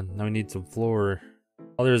yeah, now we need some floor.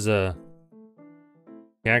 Oh, there's a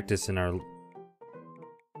cactus in our...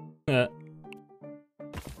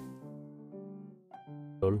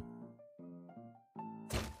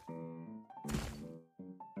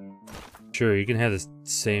 Sure, you can have the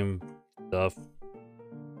same stuff.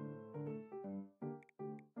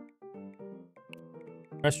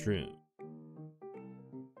 Restroom.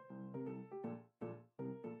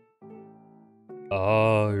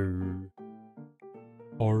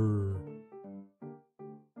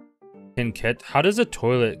 Can catch. How does a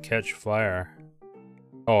toilet catch fire?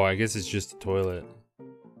 Oh, I guess it's just a toilet.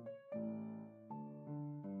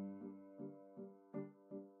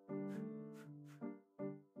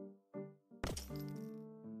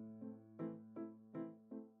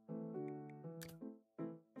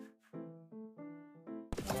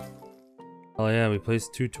 Oh yeah, we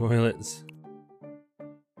placed 2 toilets.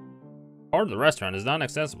 Part of the restaurant is not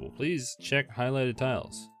accessible. Please check highlighted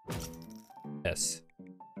tiles. Yes.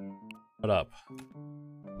 What up?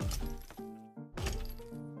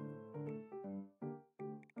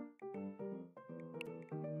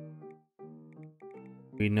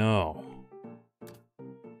 We know.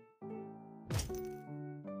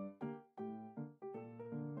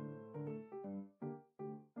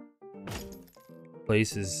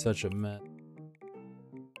 Place is such a mess.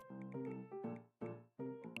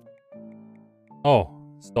 Oh,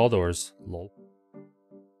 stall doors. Lol.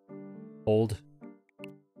 Hold. How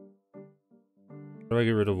do I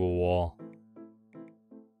get rid of a wall?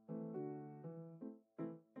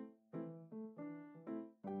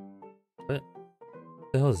 What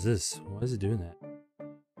the hell is this? Why is it doing that?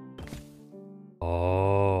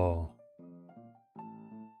 Oh.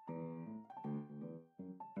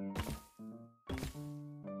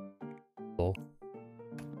 Lol.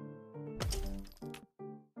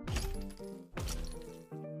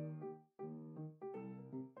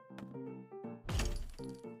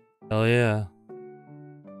 Hell yeah.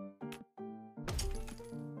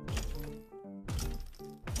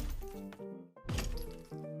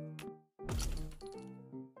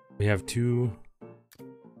 We have 2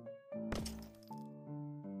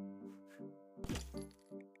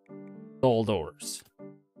 stall doors.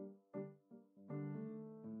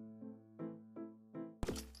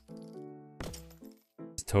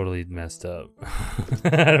 It's totally messed up.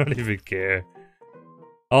 I don't even care.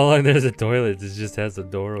 All along there's a toilet, it just has a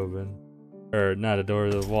door open. Or not a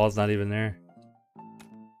door, the wall's not even there.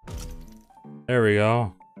 There we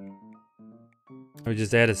go. We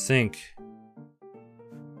just add a sink.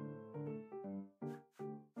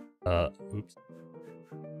 Oops.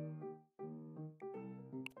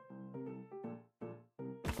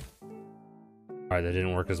 Alright, that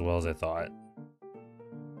didn't work as well as I thought.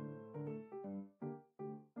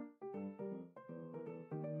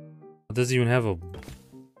 It doesn't even have a...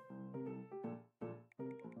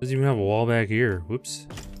 Doesn't even have a wall back here. Whoops.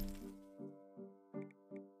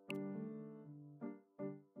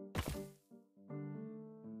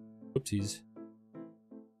 Whoopsies.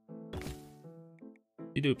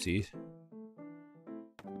 Doopsies.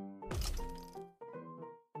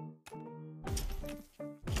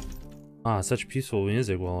 Ah, such peaceful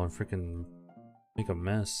music while I freaking make a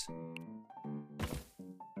mess.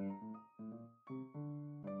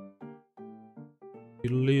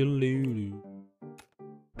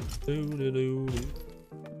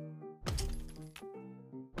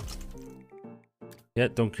 Yeah,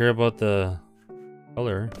 don't care about the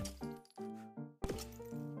color.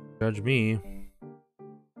 Judge me.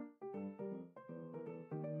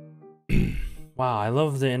 Wow, I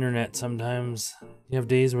love the internet sometimes. You have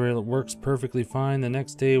days where it works perfectly fine, the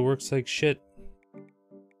next day it works like shit.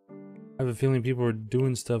 I have a feeling people are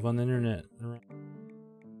doing stuff on the internet.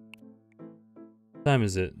 What time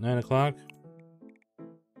is it? 9 o'clock?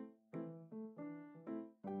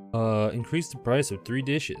 Increase the price of 3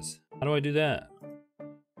 dishes. How do I do that?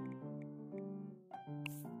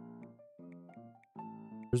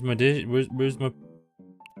 Where's my dish? Where's my...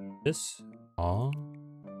 This? Aw.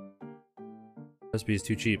 Recipe is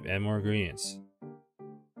too cheap. Add more ingredients.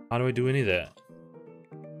 How do I do any of that?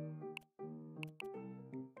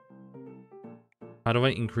 How do I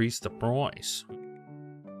increase the price?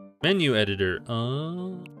 Menu editor.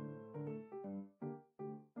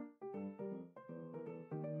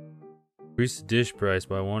 Increase the dish price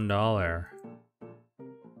by $1.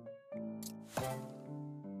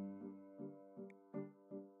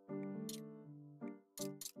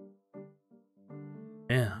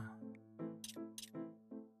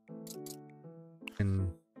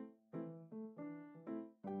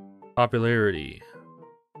 Popularity.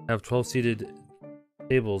 Have 12 seated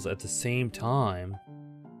tables at the same time.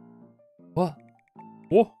 What?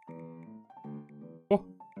 Whoa. Whoa.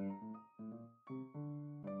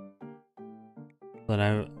 Then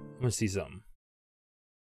I'm gonna see something.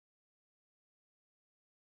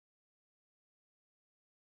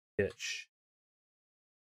 Pitch.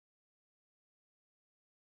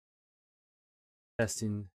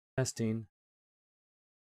 Testing. Testing.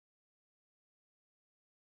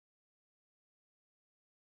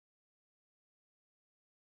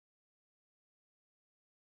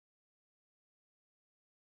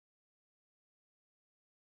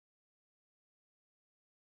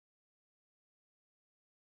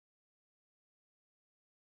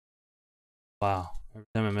 Wow. Every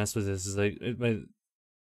time I mess with this, it's like my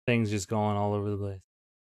thing's just going all over the place.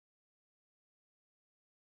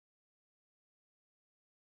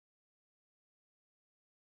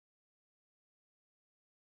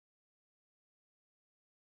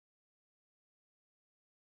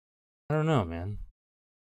 I don't know, man.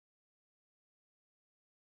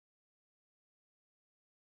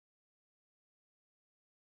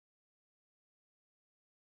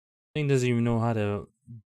 Thing doesn't even know how to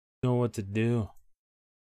know what to do. What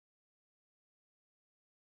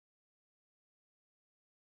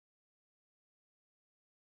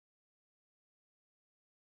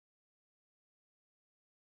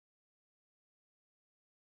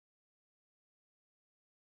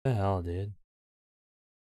the hell, dude?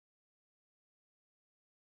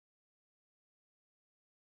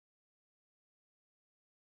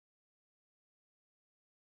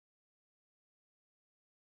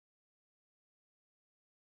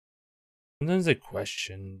 Sometimes I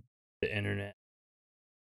question the internet.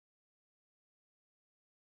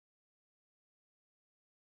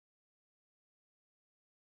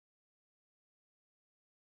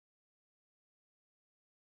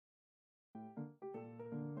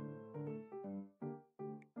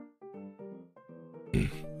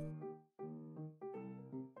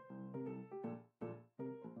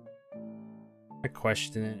 I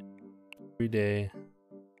question it every day.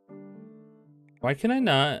 Why can I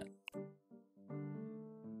not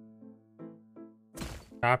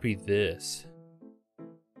copy this?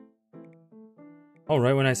 Oh,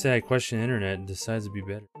 right when I say I question the internet, it decides to be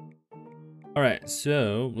better. Alright,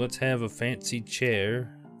 so let's have a fancy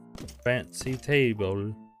chair. Fancy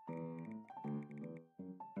table.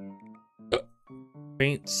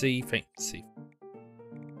 Fancy, fancy.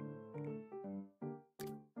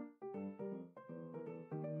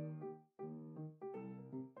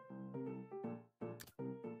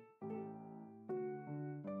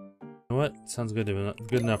 You know what? Sounds good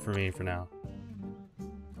enough for me for now.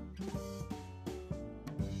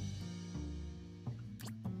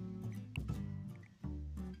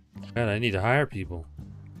 God, I need to hire people.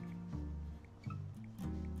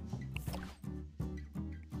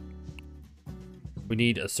 We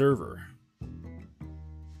need a server.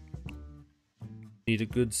 Need a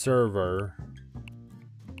good server.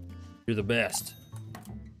 You're the best.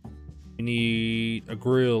 We need a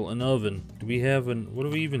grill, an oven. Do we have what do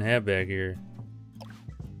we even have back here?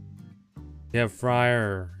 We have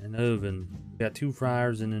fryer, an oven. We got 2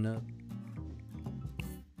 fryers and an oven.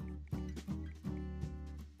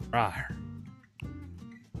 Fryer.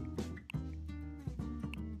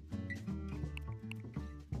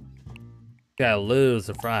 Gotta lose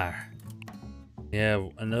the fryer. We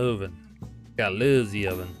have an oven. Gotta lose the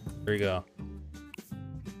oven. There you go.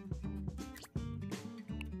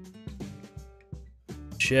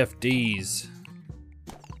 Chef Deez.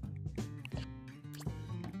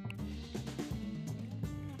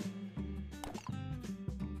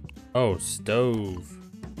 Oh, stove.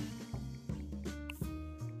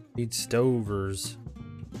 Need stovers.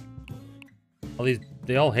 All these,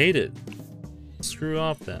 they all hate it. Screw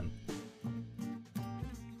off then.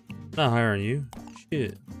 Not hiring you.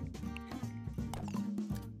 Shit.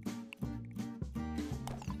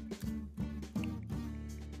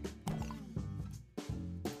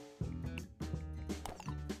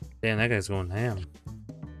 Damn, that guy's going ham.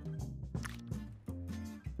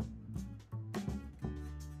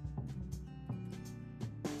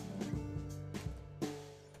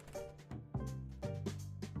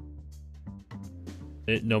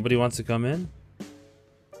 Nobody wants to come in?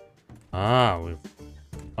 Ah,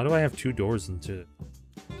 why do I have 2 doors into it?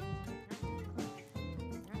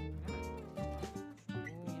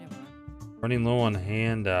 Running low on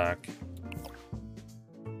hand dock.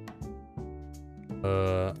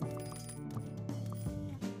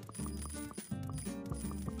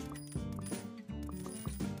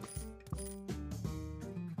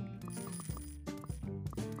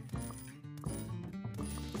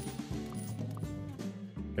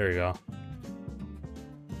 There we go.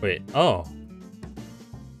 Wait, oh.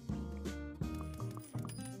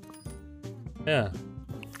 Yeah.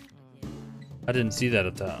 I didn't see that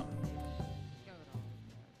up top.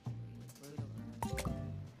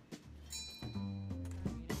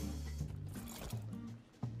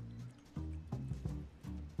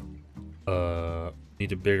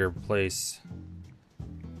 Need a bigger place. How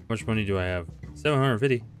much money do I have?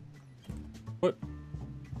 750. What?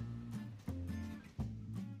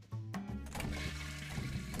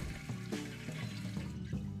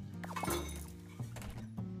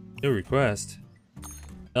 New request.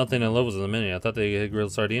 Nothing that levels in the menu. I thought they had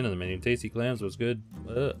grilled sardine in the menu. Tasty clams was good.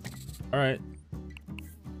 Alright.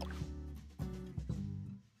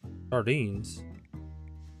 Sardines?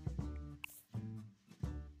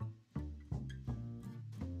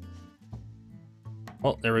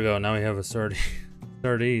 Oh, there we go. Now we have a sardines.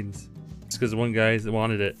 It's because one guy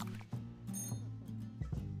wanted it.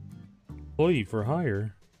 Employee for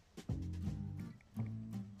hire.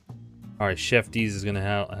 Alright, Chef Deez is gonna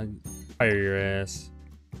hire your ass.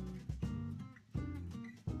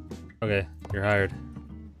 Okay, you're hired.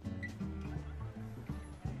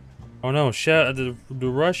 Oh no, the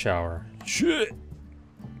rush hour. Shit!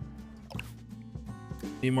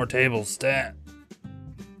 Need more tables, stat.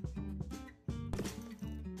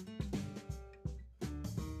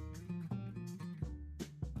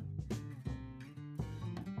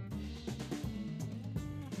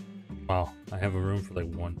 Wow, I have a room for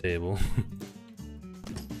like one table.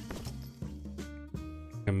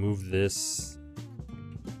 I can move this.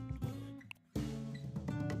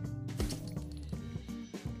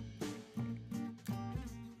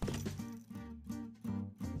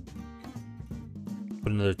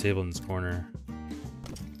 Put another table in this corner.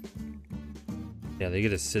 Yeah, they get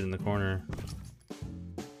to sit in the corner.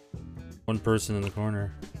 One person in the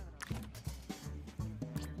corner.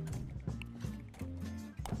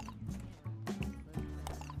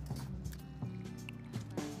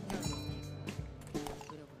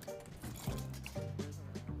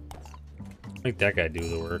 Make that guy do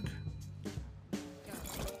the work.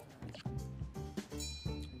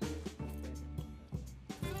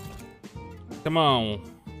 Come on.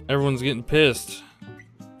 Everyone's getting pissed.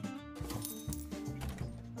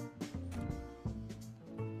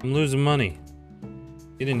 I'm losing money.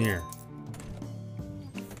 Get in here.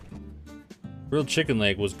 Grilled chicken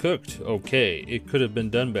leg was cooked. Okay, it could have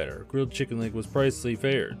been done better. Grilled chicken leg was pricely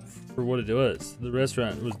fair for what it was. The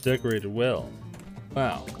restaurant was decorated well.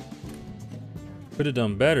 Wow. Could have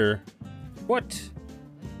done better. What?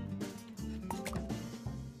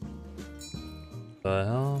 The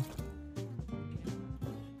hell?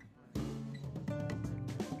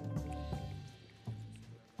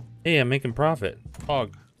 Hey, I'm making profit.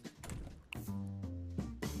 Hog.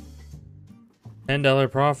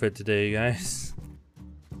 $10 profit today, guys.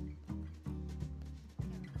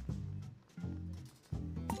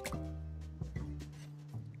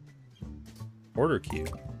 Order queue.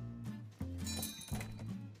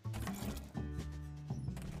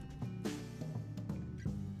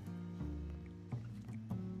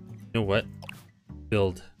 You know what?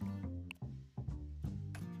 Build.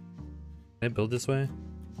 Can I build this way?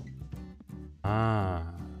 Ah.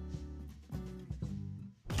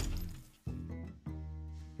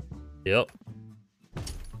 Yep.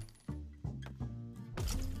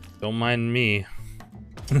 Don't mind me.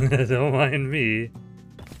 Don't mind me.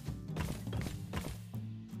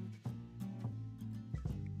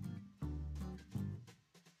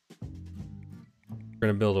 We're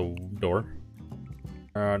gonna build a door.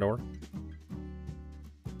 Door.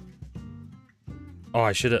 Oh,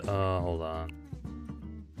 I should have. Hold on.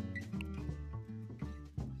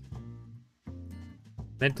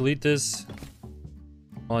 Can I delete this?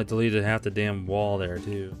 Well, I deleted half the damn wall there,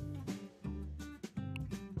 too.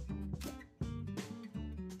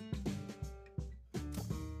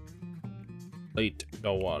 Delete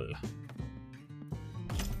the wall.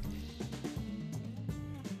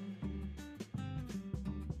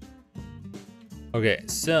 Okay,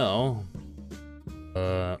 so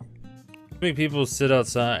how many people sit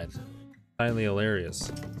outside? Highly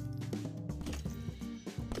hilarious.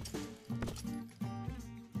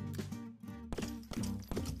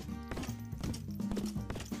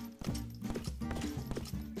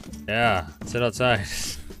 Yeah, sit outside.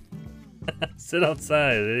 Sit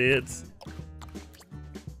outside, idiots.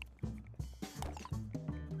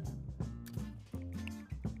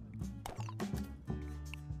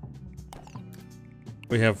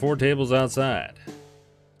 We have 4 tables outside.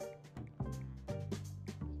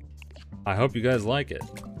 I hope you guys like it.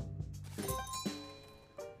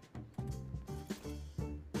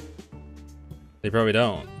 They probably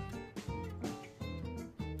don't.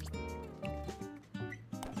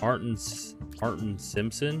 Martin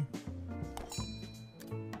Simpson?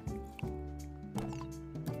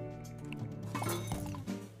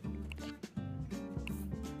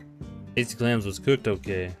 Tasty Clams was cooked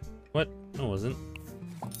okay. What? No, it wasn't.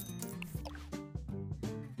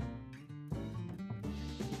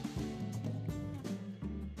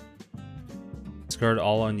 Discard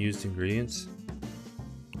all unused ingredients.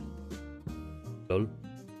 Lol.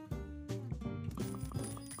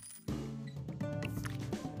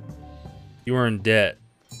 You are in debt.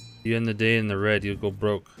 You end the day in the red, you'll go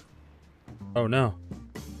broke. Oh no.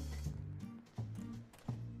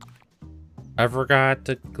 I forgot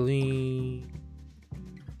to clean.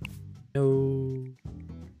 No.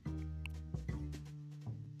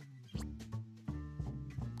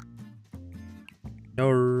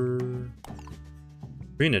 No.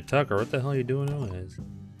 Rena Tucker, what the hell are you doing anyways?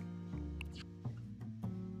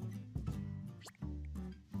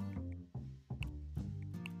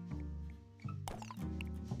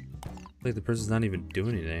 Like the person's not even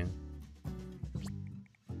doing anything.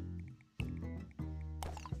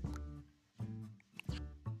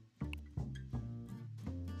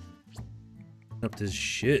 Up this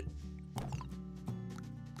shit.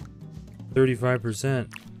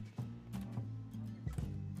 35%.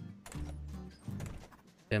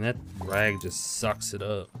 And that rag just sucks it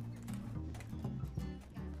up.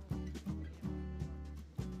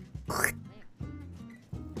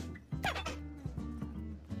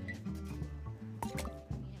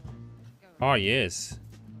 Oh yes.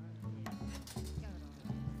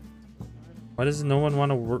 Why does no one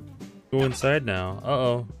want to go inside now?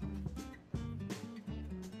 Uh-oh.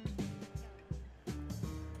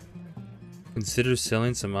 Consider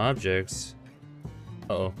selling some objects.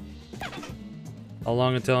 Uh-oh. How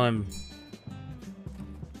long until I'm...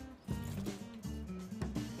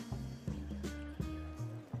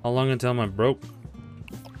 How long until I'm broke?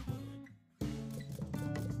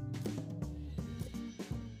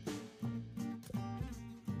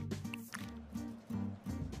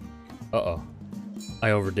 Uh-oh.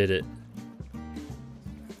 I overdid it.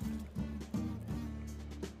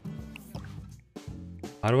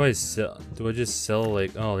 How do I sell? Do I just sell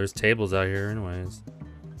like... Oh, there's tables out here anyways.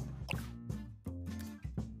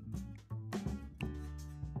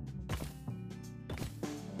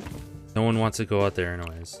 No one wants to go out there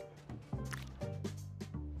anyways.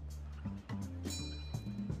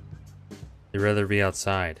 They'd rather be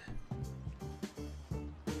outside.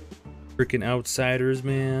 Freaking outsiders,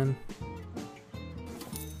 man.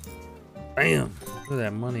 Bam! Look at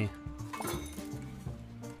that money.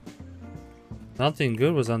 Nothing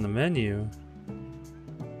good was on the menu.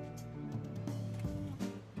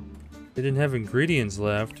 They didn't have ingredients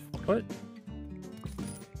left. What?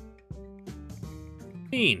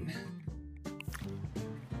 Mean.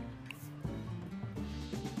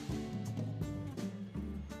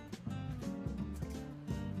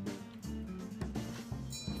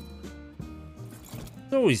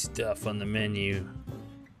 Always stuff on the menu.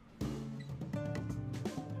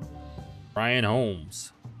 Brian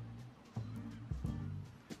Holmes.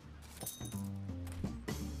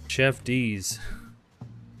 Chef Deez.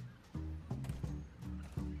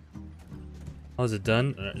 Oh, is it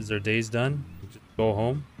done? Is their days done? Just go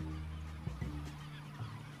home?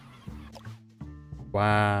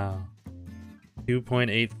 Wow.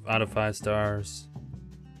 2.8 out of 5 stars.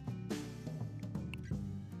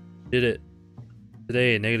 Did it.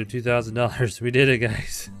 Today, negative $2,000. We did it,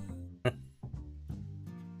 guys.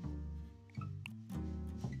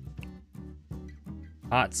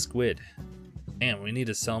 Hot squid. Damn, we need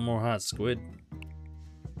to sell more hot squid.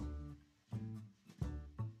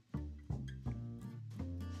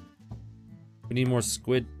 We need more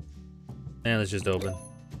squid. Man, let's just open.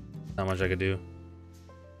 Not much I could do.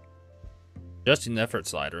 Adjusting the effort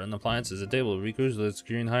slider and the appliances. A table of recruits with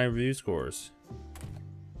securing high review scores.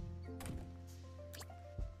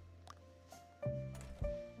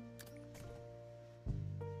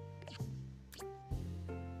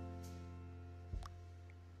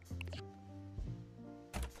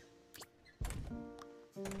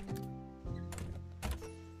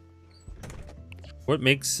 What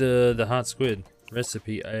makes the hot squid?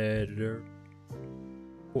 Recipe editor.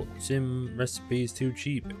 Sim recipes too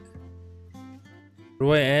cheap. What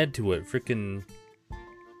do I add to it? Freaking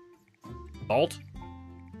salt?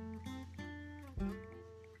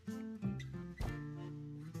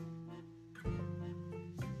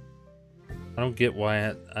 I don't get why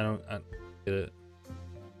I don't get it.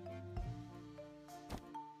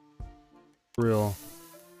 Real.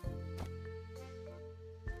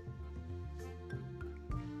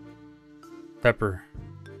 Pepper.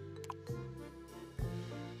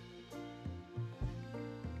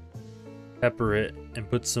 Pepper it and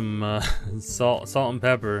put some salt and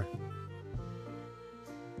pepper.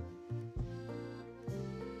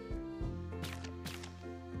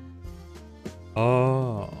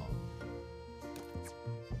 Oh.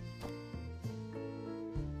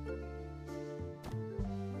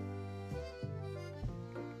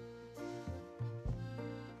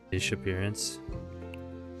 Dish appearance.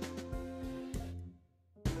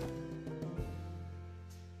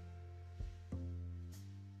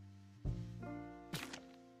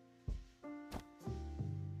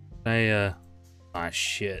 Ah,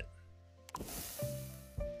 shit.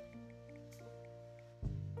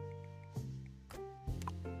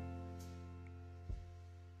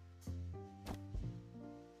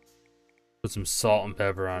 Put some salt and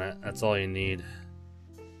pepper on it. That's all you need.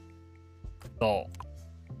 Salt.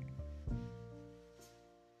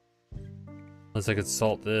 Unless I could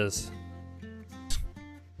salt this.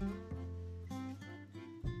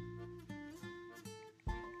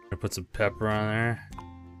 Gonna put some pepper on there.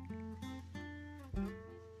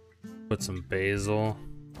 Put some basil.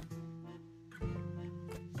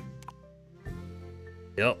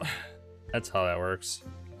 Yep. That's how that works.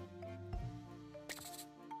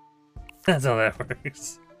 That's how that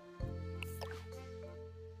works.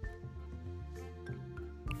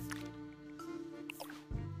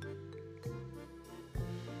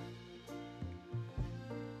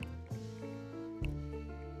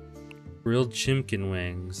 Grilled chimkin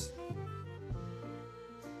wings.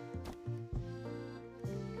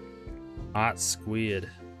 Hot squid.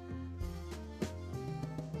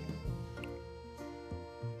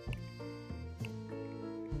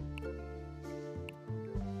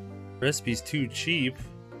 Recipe's too cheap.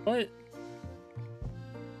 What?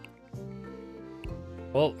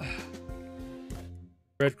 Well,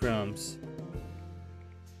 breadcrumbs.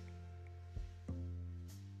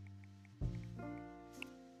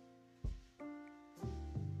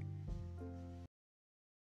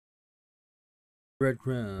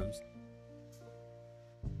 Breadcrumbs.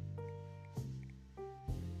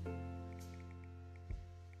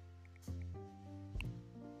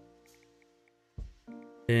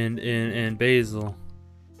 And basil.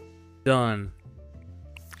 Done.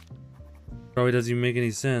 Probably doesn't even make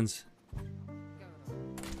any sense.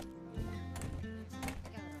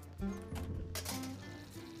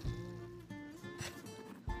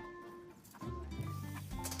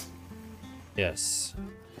 Yes.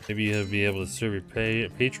 Maybe you'll be able to serve your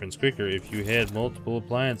patrons quicker if you had multiple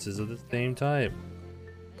appliances of the same type.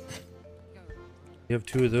 You have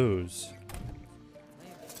 2 of those.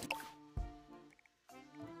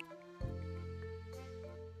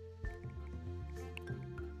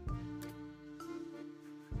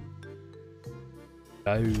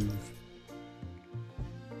 Dive.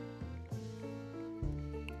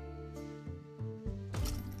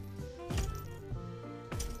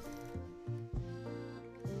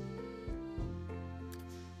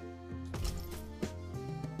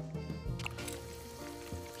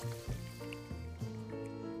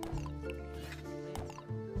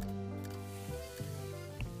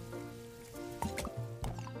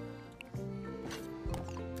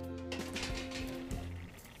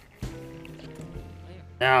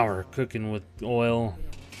 Now we're cooking with oil.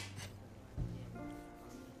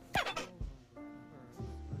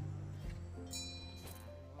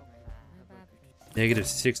 Negative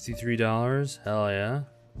 $63. Hell yeah.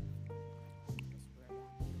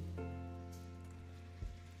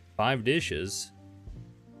 5 dishes.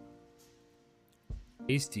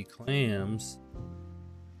 Tasty clams.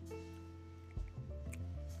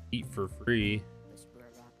 Eat for free.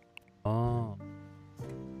 Oh.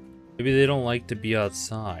 Maybe they don't like to be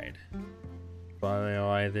outside.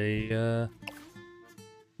 Why they,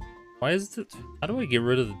 why is it? How do I get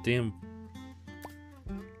rid of the damn...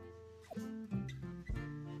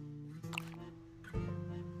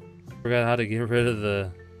 Forgot how to get rid of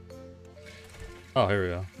the... Oh, here we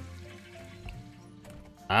go.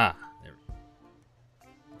 Ah, there we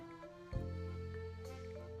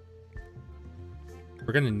go.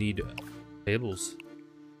 We're gonna need tables.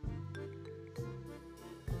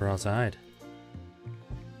 We're outside.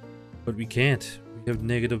 But we can't. We have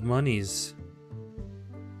negative monies.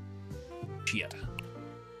 Shit.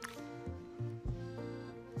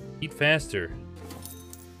 Eat faster.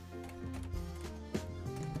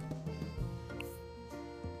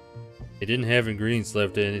 They didn't have ingredients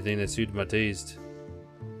left to anything that suited my taste.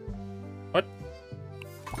 What?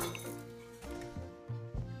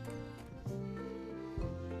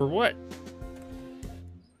 For what?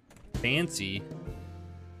 Fancy.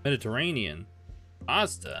 Mediterranean.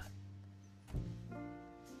 Pasta.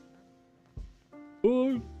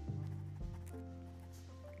 dog.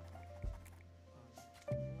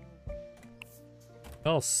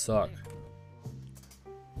 Y'all suck.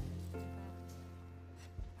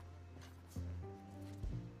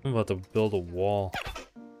 I'm about to build a wall.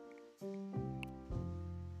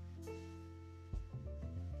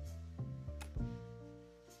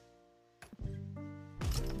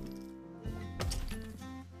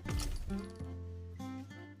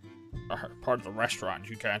 Part of the restaurant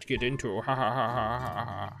you can't get into. Ha ha ha ha ha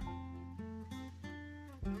ha.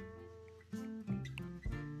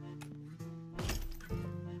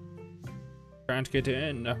 Can't get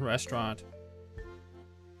in the restaurant.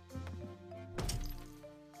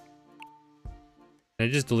 Can I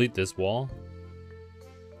just delete this wall?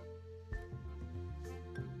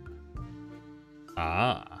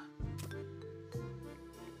 Ah.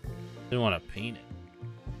 Didn't want to paint it.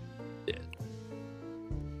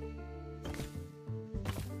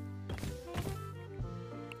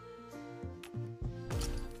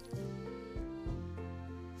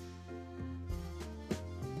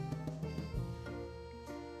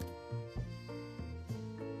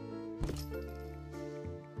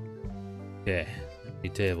 Okay, empty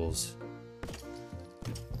tables.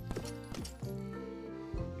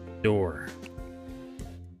 Door.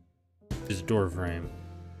 Just door frame.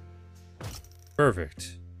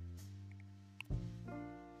 Perfect.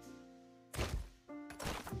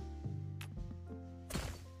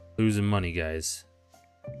 Losing money, guys.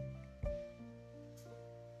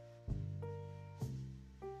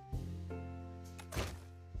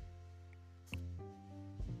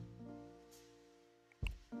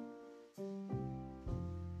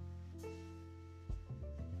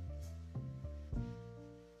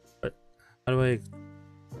 How do I...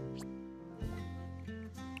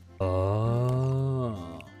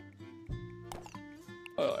 Oh.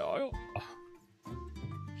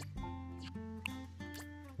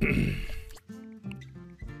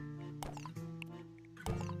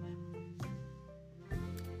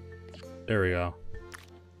 There we go.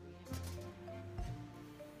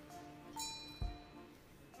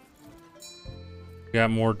 Got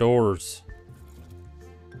more doors.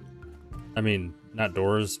 I mean, not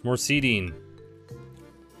doors, more seating.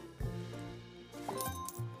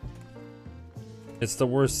 It's the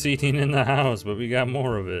worst seating in the house, but we got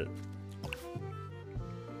more of it.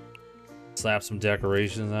 Slap some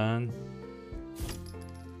decorations on.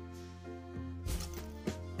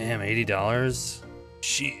 Damn, $80?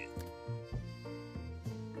 Shit.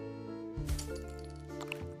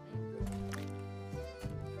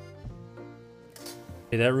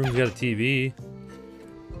 Hey, that room's got a TV.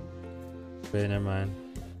 Okay, never mind.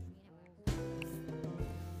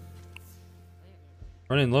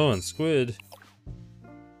 Running low on squid.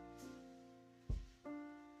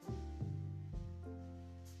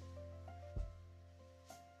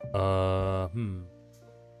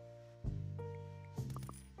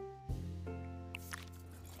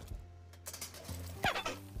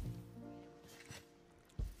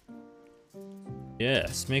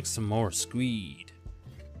 Yes, make some more squid.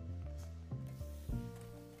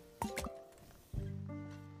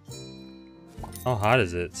 How hot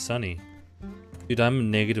is it? Sunny. Dude,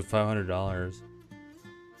 I'm negative $500.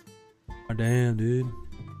 Oh, damn, dude.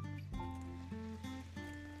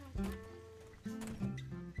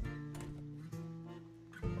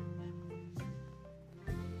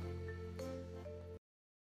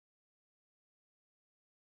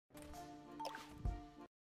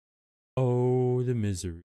 Oh, the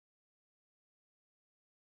misery.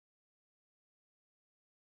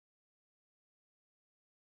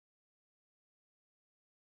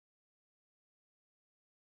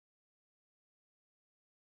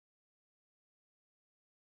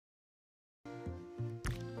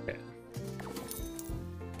 Okay.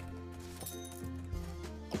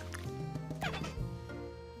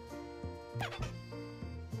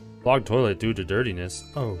 Clogged toilet due to dirtiness.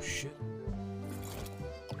 Oh, shit.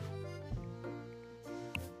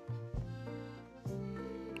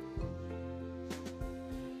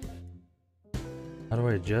 How do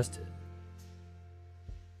I adjust it?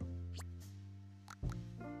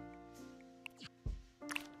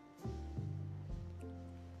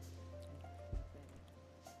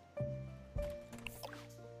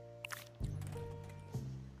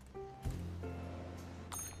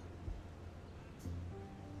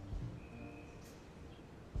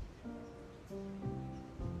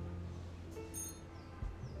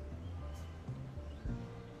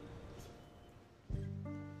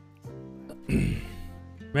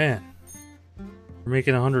 Man, we're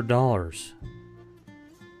making $100.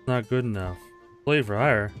 Not good enough. Play for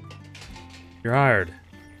hire. You're hired.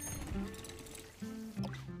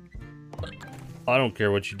 I don't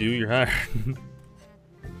care what you do, you're hired.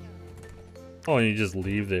 Oh, and you just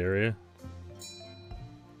leave the area?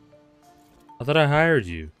 I thought I hired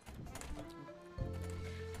you.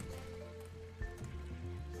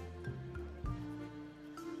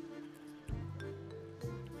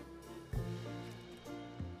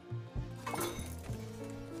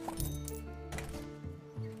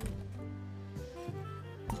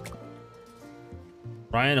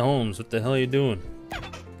 Ryan Holmes, what the hell are you doing?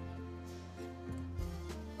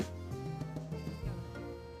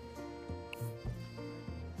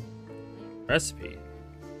 Recipe.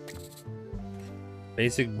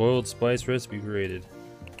 Basic boiled spice recipe created.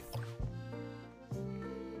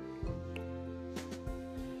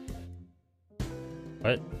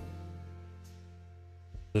 What?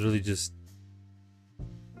 Literally just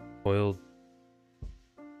boiled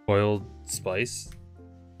spice?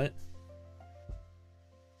 What?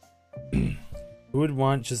 Who would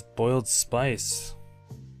want just boiled spice?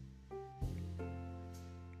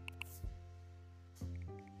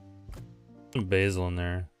 Some basil in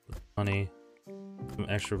there, honey, some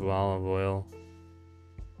extra olive oil,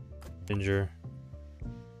 ginger,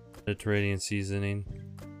 Mediterranean seasoning.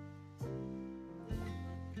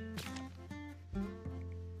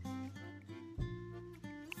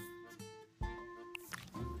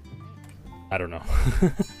 I don't know.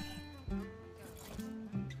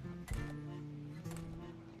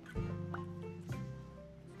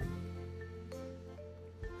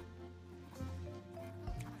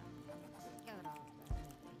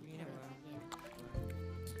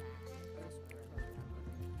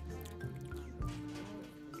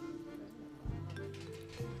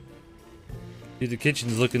 Dude, the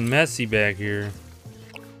kitchen's looking messy back here.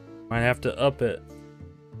 Might have to up it.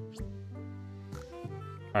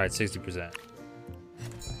 Alright, 60%.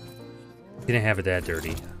 Didn't have it that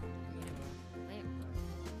dirty.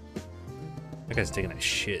 That guy's taking a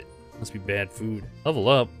shit. Must be bad food. Level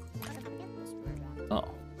up.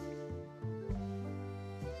 Oh.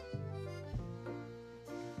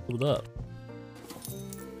 Leveled up.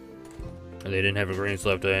 And they didn't have a greens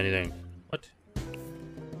left or anything. What?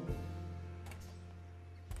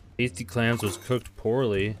 Tasty clams was cooked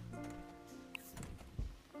poorly.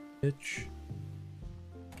 Bitch.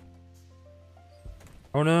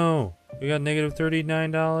 Oh no! We got negative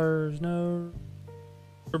 $39. No.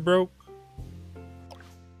 We're broke.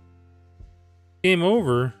 Game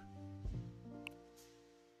over.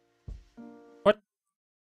 What?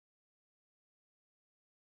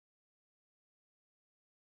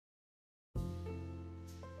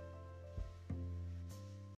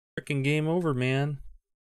 Freaking game over, man.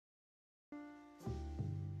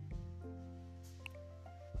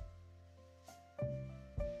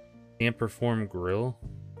 Can't perform grill.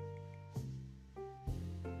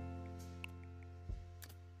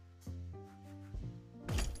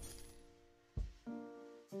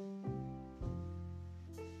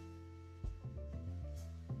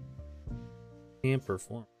 Can't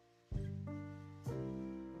perform.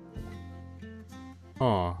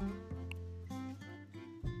 Aw.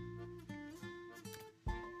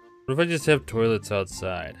 What if I just have toilets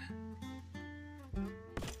outside?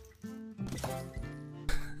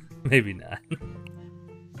 Maybe not.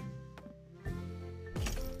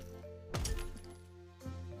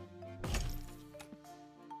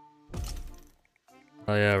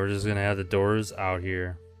 Oh yeah, we're just gonna have the doors out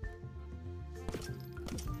here.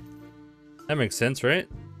 That makes sense, right?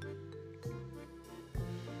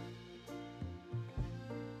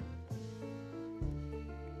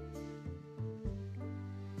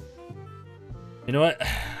 You know what?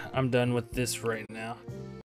 I'm done with this right now.